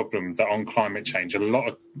of the problem that on climate change, a lot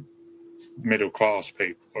of middle class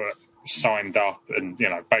people are signed up and,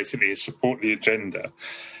 basically support the agenda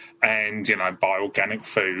and, buy organic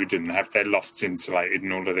food and have their lofts insulated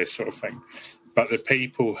and all of this sort of thing. But the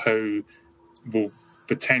people who will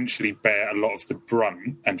potentially bear a lot of the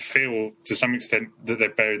brunt and feel to some extent that they're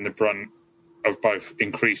bearing the brunt of both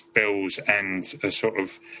increased bills and a sort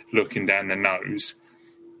of looking down the nose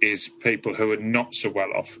is people who are not so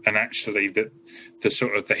well off. And actually the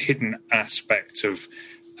sort of the hidden aspect of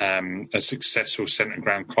a successful centre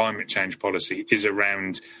ground climate change policy is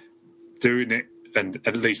around doing it and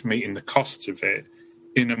at least meeting the costs of it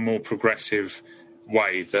in a more progressive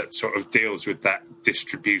way that sort of deals with that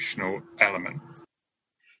distributional element.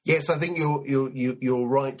 Yes, I think you're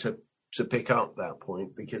right to pick up that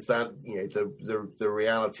point, because that the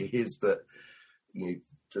reality is that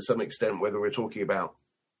to some extent, whether we're talking about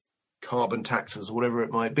carbon taxes or whatever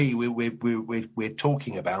it might be, we're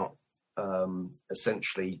talking about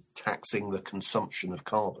essentially taxing the consumption of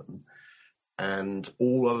carbon, and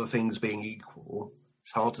all other things being equal,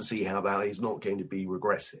 it's hard to see how that is not going to be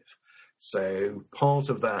regressive. So part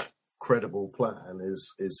of that credible plan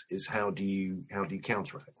is how do you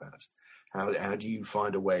counteract that? How do you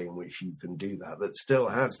find a way in which you can do that still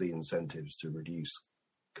has the incentives to reduce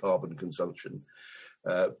carbon consumption,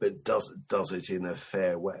 but does it in a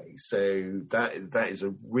fair way? So that is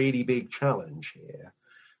a really big challenge here,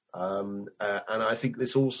 and I think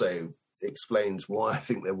this also explains why I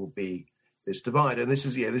think there will be this divide. And this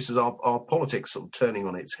is our politics sort of turning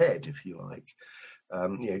on its head, if you like.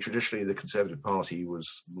 Traditionally the Conservative Party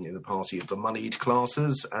was the party of the moneyed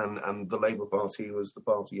classes, and the Labour Party was the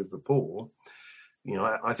party of the poor.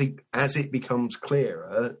 I think as it becomes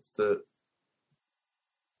clearer that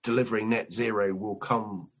delivering net zero will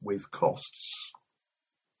come with costs,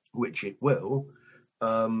 which it will,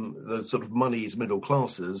 the sort of moneyed middle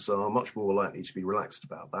classes are much more likely to be relaxed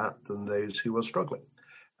about that than those who are struggling.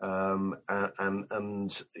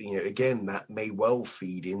 Again, that may well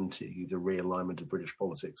feed into the realignment of British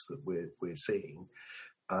politics that we're seeing.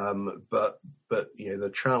 But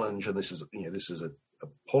the challenge, and this is a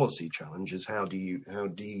policy challenge, is how do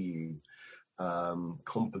you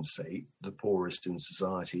compensate the poorest in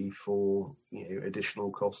society for additional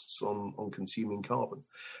costs on consuming carbon,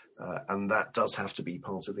 and that does have to be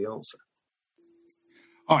part of the answer.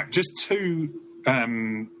 All right, just two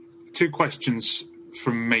questions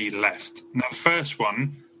from me left. Now, the first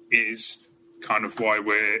one is kind of why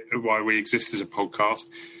we exist as a podcast.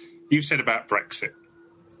 You said about Brexit,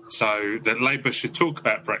 so that Labour should talk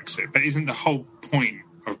about Brexit, but isn't the whole point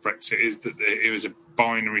of Brexit is that it was a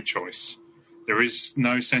binary choice? There is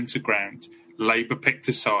no centre ground. Labour picked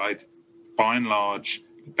a side, by and large,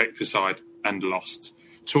 picked a side and lost.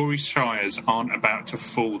 Tory shires aren't about to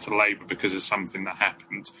fall to Labour because of something that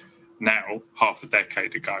happened now, half a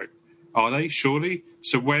decade ago. Are they? Surely?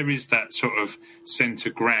 So where is that sort of centre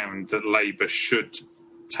ground that Labour should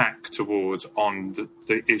tack towards on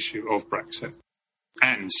the issue of Brexit?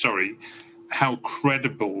 And, how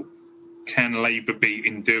credible can Labour be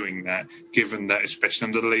in doing that, given that, especially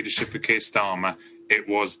under the leadership of Keir Starmer, it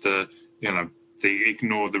was the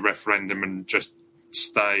ignore the referendum and just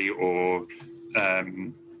stay or,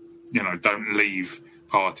 don't leave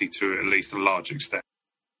party to at least a large extent?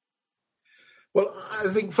 Well, I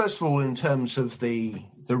think, first of all, in terms of the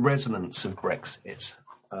resonance of Brexit,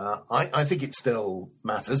 I think it still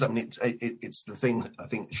matters. I mean, it's the thing that I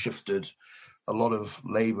think shifted a lot of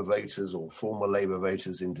Labour voters or former Labour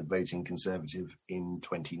voters into voting Conservative in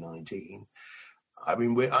 2019. I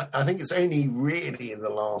mean, I think it's only really in the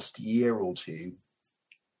last year or two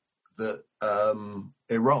that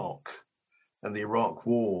Iraq and the Iraq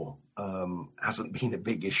War hasn't been a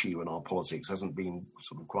big issue in our politics, hasn't been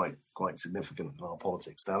sort of quite significant in our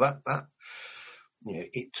politics. Now that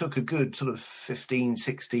it took a good sort of 15,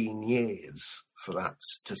 16 years for that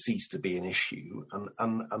to cease to be an issue,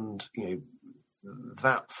 and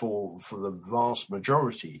that for the vast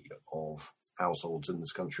majority of households in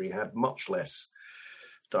this country had much less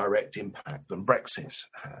direct impact than Brexit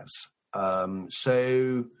has.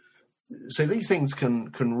 So these things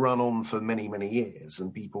can run on for many, many years,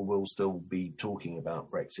 and people will still be talking about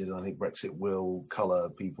Brexit. And I think Brexit will colour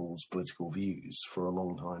people's political views for a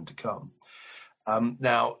long time to come.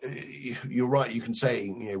 Now, you're right. You can say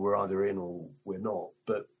we're either in or we're not,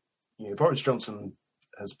 but Boris Johnson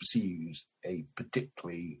has pursued a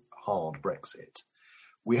particularly hard Brexit.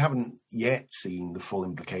 We haven't yet seen the full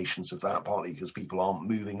implications of that, partly because people aren't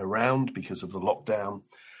moving around because of the lockdown.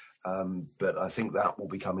 But I think that will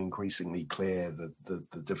become increasingly clear,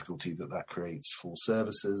 the difficulty that creates for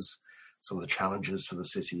services, some of the challenges for the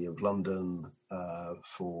City of London,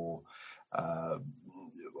 for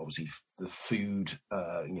obviously the food,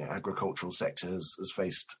 agricultural sector has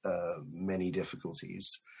faced many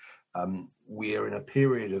difficulties. We are in a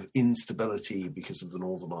period of instability because of the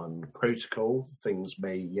Northern Ireland Protocol. Things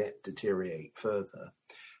may yet deteriorate further.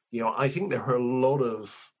 I think there are a lot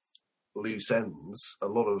of loose ends, a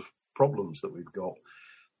lot of problems that we've got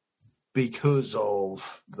because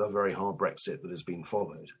of the very hard Brexit that has been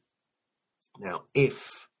followed. Now,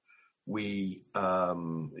 if we,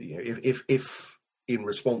 if in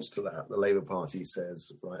response to that, the Labour Party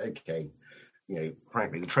says, right, okay,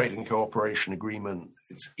 frankly, the trade and cooperation agreement,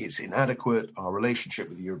 it's inadequate. Our relationship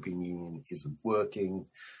with the European Union isn't working.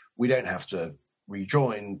 We don't have to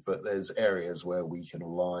rejoin, but there's areas where we can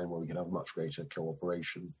align, where we can have much greater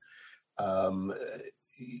cooperation. The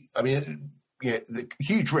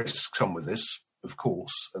huge risks come with this, of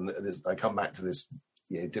course, and I come back to this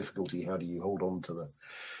difficulty. How do you hold on to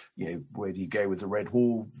where do you go with the red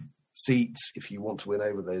wall seats if you want to win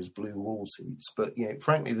over those blue wall seats? But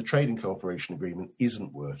frankly, the trade and cooperation agreement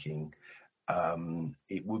isn't working.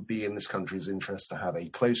 It would be in this country's interest to have a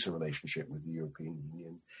closer relationship with the European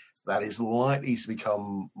Union. That is likely to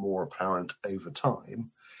become more apparent over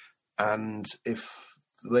time. And if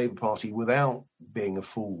the Labour Party, without being a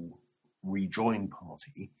full rejoin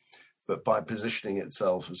party, but by positioning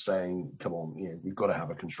itself as saying, come on, we've got to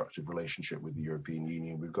have a constructive relationship with the European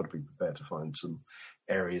Union. We've got to be prepared to find some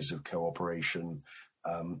areas of cooperation.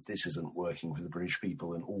 This isn't working for the British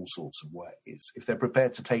people in all sorts of ways. If they're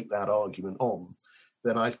prepared to take that argument on,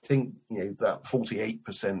 then I think, that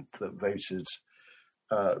 48% that voted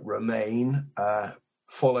Remain,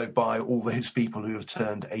 followed by all those people who have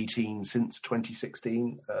turned 18 since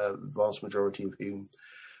 2016, the vast majority of whom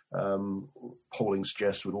polling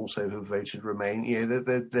suggests would also have voted Remain.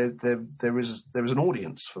 There is an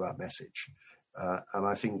audience for that message, and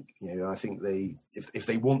I think they, if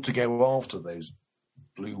they want to go after those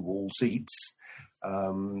blue wall seats,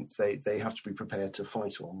 they have to be prepared to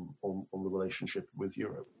fight on the relationship with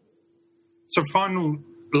Europe. So, final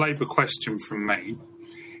Labour question from me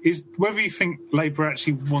is whether you think Labour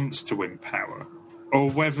actually wants to win power, or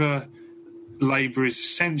whether Labour is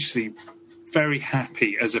essentially very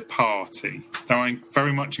happy as a party, though I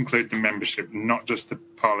very much include the membership, not just the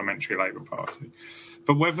Parliamentary Labour Party,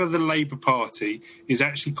 but whether the Labour Party is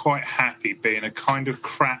actually quite happy being a kind of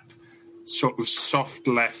crap, sort of soft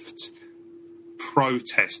left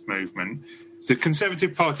protest movement. The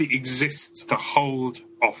Conservative Party exists to hold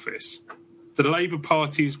office. The Labour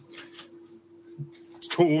Party is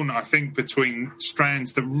torn, I think, between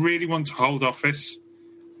strands that really want to hold office,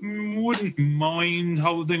 wouldn't mind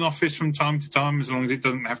holding office from time to time as long as it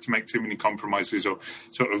doesn't have to make too many compromises or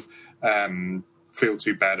sort of feel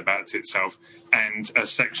too bad about itself, and a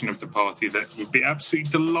section of the party that would be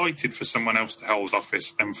absolutely delighted for someone else to hold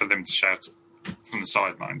office and for them to shout from the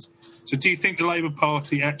sidelines. So do you think the Labour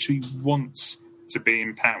Party actually wants to be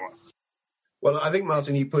in power? Well, I think,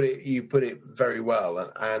 Martin, you put it very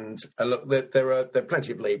well. And look, there are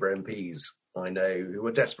plenty of Labour MPs I know who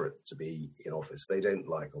are desperate to be in office. They don't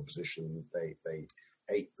like opposition. They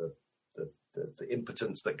hate the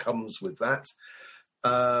impotence that comes with that.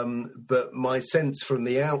 But my sense from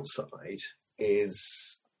the outside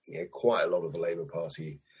is quite a lot of the Labour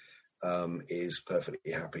Party is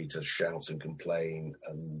perfectly happy to shout and complain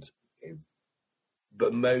and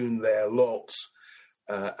bemoan their lot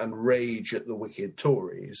and rage at the wicked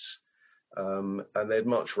Tories. And they'd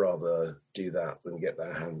much rather do that than get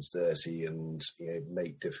their hands dirty and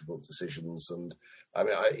make difficult decisions. And I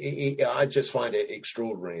mean, I just find it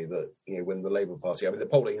extraordinary that when the Labour Party, the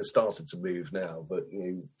polling has started to move now, but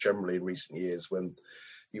generally in recent years, when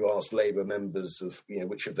you ask Labour members of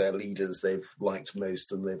which of their leaders they've liked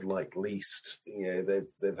most and they've liked least,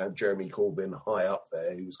 they've had Jeremy Corbyn high up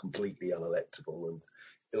there, who's completely unelectable and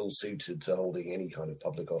ill-suited to holding any kind of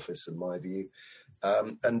public office, in my view.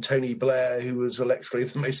 And Tony Blair, who was electorally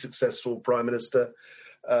the most successful Prime Minister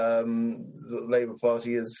the Labour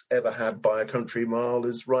Party has ever had by a country mile,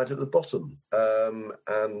 is right at the bottom.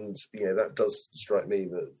 And that does strike me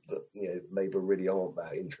that Labour really aren't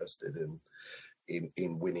that interested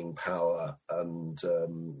in winning power, and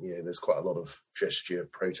there's quite a lot of gesture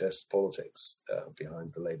protest politics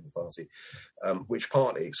behind the Labour Party, which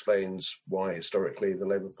partly explains why historically the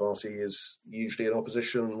Labour Party is usually in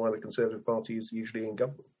opposition and why the Conservative Party is usually in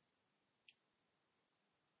government.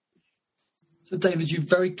 So, David, you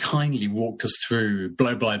very kindly walked us through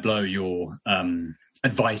blow by blow your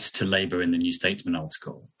advice to Labour in the New Statesman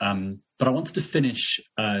article. But I wanted to finish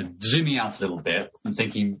zooming out a little bit and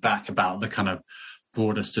thinking back about the kind of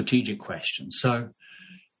broader strategic question. So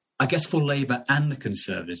I guess for Labour and the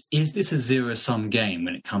Conservatives, is this a zero-sum game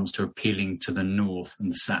when it comes to appealing to the North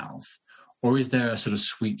and the South? Or is there a sort of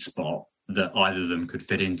sweet spot that either of them could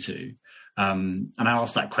fit into? And I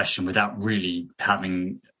asked that question without really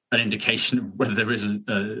having an indication of whether there is a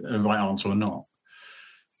right answer or not.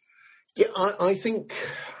 Yeah, I think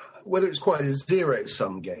whether it's quite a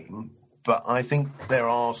zero-sum game, but I think there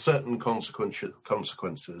are certain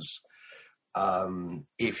consequences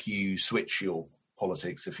if you switch your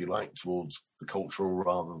politics, if you like, towards the cultural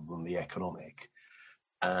rather than the economic.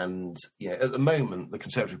 And at the moment, the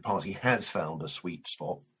Conservative Party has found a sweet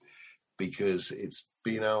spot because it's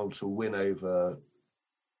been able to win over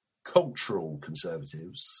cultural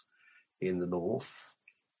Conservatives in the North,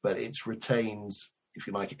 but it's retained, if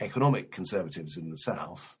you like, economic Conservatives in the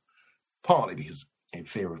South, partly because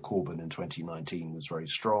fear of Corbyn in 2019 was very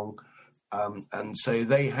strong. And so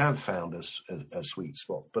they have found a sweet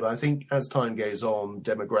spot. But I think as time goes on,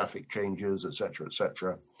 demographic changes, et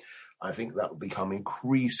cetera, I think that will become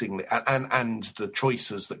increasingly, and the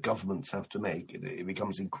choices that governments have to make, it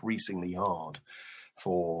becomes increasingly hard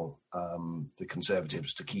for the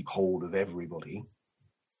Conservatives to keep hold of everybody.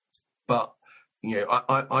 But,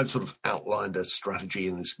 I've sort of outlined a strategy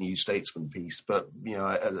in this New Statesman piece, but,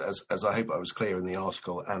 as I hope I was clear in the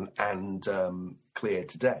article and clear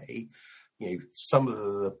today, some of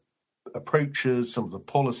the approaches, some of the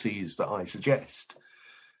policies that I suggest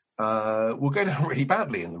will go down really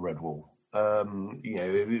badly in the Red Wall.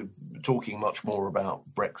 Talking much more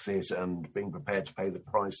about Brexit and being prepared to pay the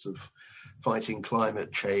price of fighting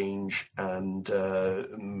climate change and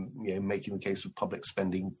making the case of public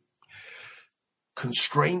spending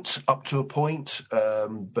constraint up to a point,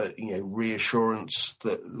 but reassurance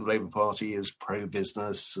that the Labour Party is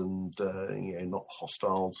pro-business and not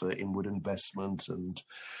hostile to inward investment and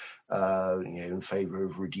in favour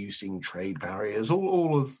of reducing trade barriers.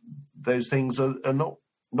 All of those things are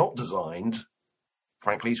not designed,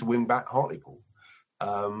 frankly, to win back Hartlepool.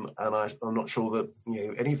 And I'm not sure that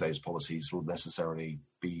any of those policies will necessarily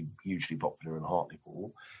be hugely popular in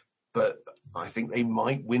Hartlepool. But I think they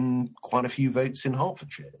might win quite a few votes in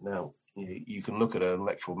Hertfordshire. Now, you can look at an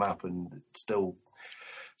electoral map and it's still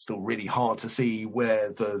really hard to see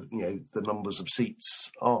where the numbers of seats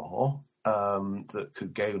are that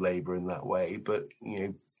could go Labour in that way. But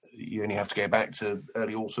you only have to go back to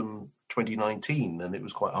early autumn 2019, and it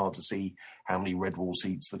was quite hard to see how many Red Wall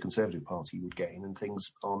seats the Conservative Party would gain, and things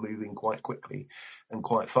are moving quite quickly and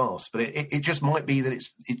quite fast. But it just might be that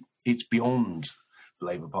it's beyond the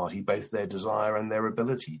Labour Party, both their desire and their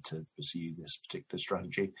ability to pursue this particular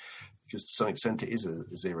strategy, because to some extent it is a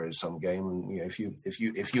zero-sum game. And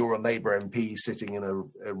if you're a Labour MP sitting in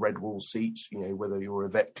a Red Wall seat, whether you're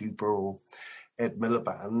Yvette Cooper or Ed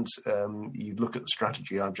Miliband, you look at the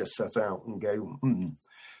strategy I've just set out and go,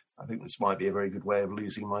 I think this might be a very good way of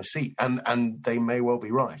losing my seat. And they may well be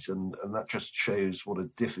right. And that just shows what a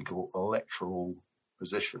difficult electoral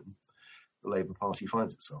position the Labour Party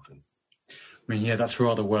finds itself in. I mean, yeah, that's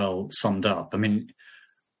rather well summed up. I mean,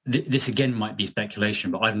 this again might be speculation,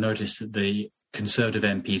 but I've noticed that the Conservative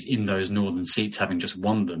MPs in those northern seats, having just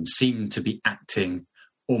won them, seem to be acting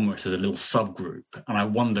almost as a little subgroup. And I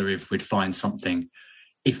wonder if we'd find something,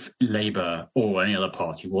 if Labour or any other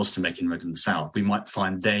party was to make inroads in the South, we might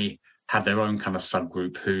find they have their own kind of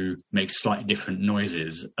subgroup who make slightly different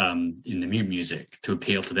noises in the music to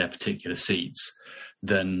appeal to their particular seats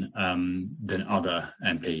than other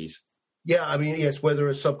MPs. Yeah, I mean, yes, whether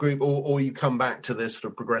a subgroup or you come back to this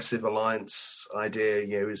sort of progressive alliance idea,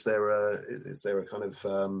 is there a kind of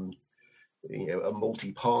a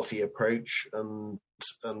multi-party approach, and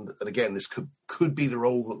again, this could be the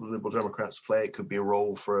role that the Liberal Democrats play. It could be a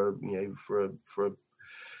role for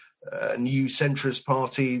a new centrist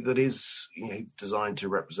party that is designed to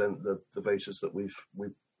represent the voters that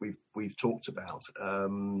we've talked about. I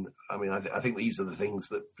mean, I think these are the things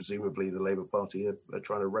that presumably the Labour Party are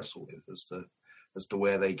trying to wrestle with as to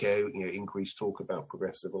where they go. Increased talk about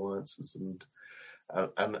progressive alliances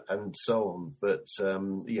and so on. But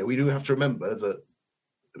we do have to remember that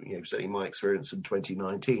certainly my experience in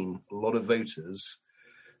 2019, a lot of voters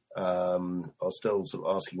are still sort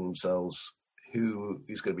of asking themselves who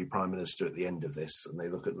is going to be Prime Minister at the end of this, and they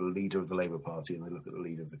look at the leader of the Labour Party and they look at the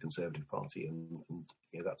leader of the Conservative Party, and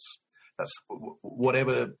that's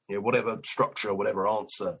whatever structure, whatever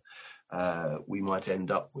answer we might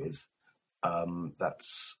end up with.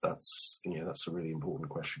 That's a really important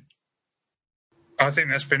question. I think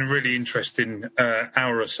that's been a really interesting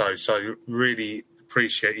hour or so. So really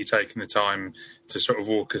appreciate you taking the time to sort of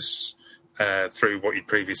walk us through what you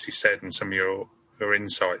previously said and some of your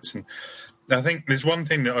insights. And I think there's one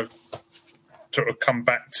thing that sort of come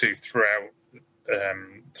back to throughout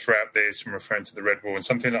this and referring to the Red Wall, and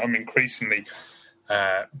something that I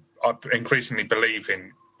increasingly believe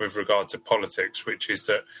in with regard to politics, which is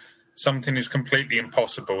that something is completely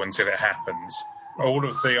impossible until it happens. All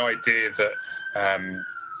of the idea that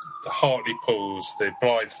the Hartlepool, the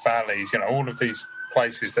Blythe Valleys, all of these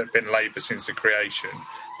places that have been Labour since the creation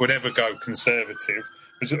would ever go Conservative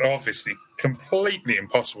was obviously completely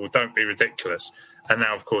impossible. Don't be ridiculous. And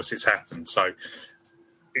now, of course, it's happened. So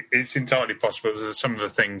it's entirely possible that some of the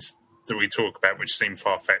things that we talk about, which seem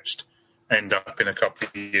far-fetched, end up in a couple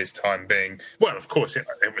of years' time being... Well, of course, it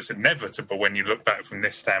was inevitable when you look back from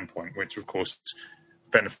this standpoint, which, of course,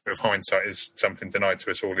 benefit of hindsight is something denied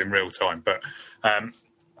to us all in real time. But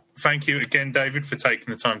thank you again, David, for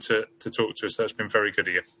taking the time to talk to us. That's been very good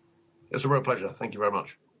of you. It's a real pleasure. Thank you very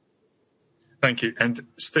much. Thank you. And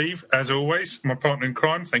Steve, as always, my partner in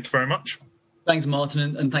crime, thank you very much. Thanks,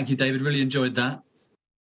 Martin, and thank you, David. Really enjoyed that.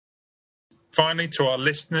 Finally, to our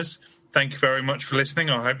listeners, thank you very much for listening.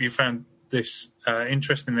 I hope you found this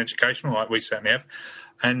interesting and educational, like we certainly have.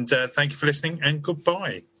 And thank you for listening, and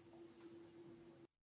goodbye.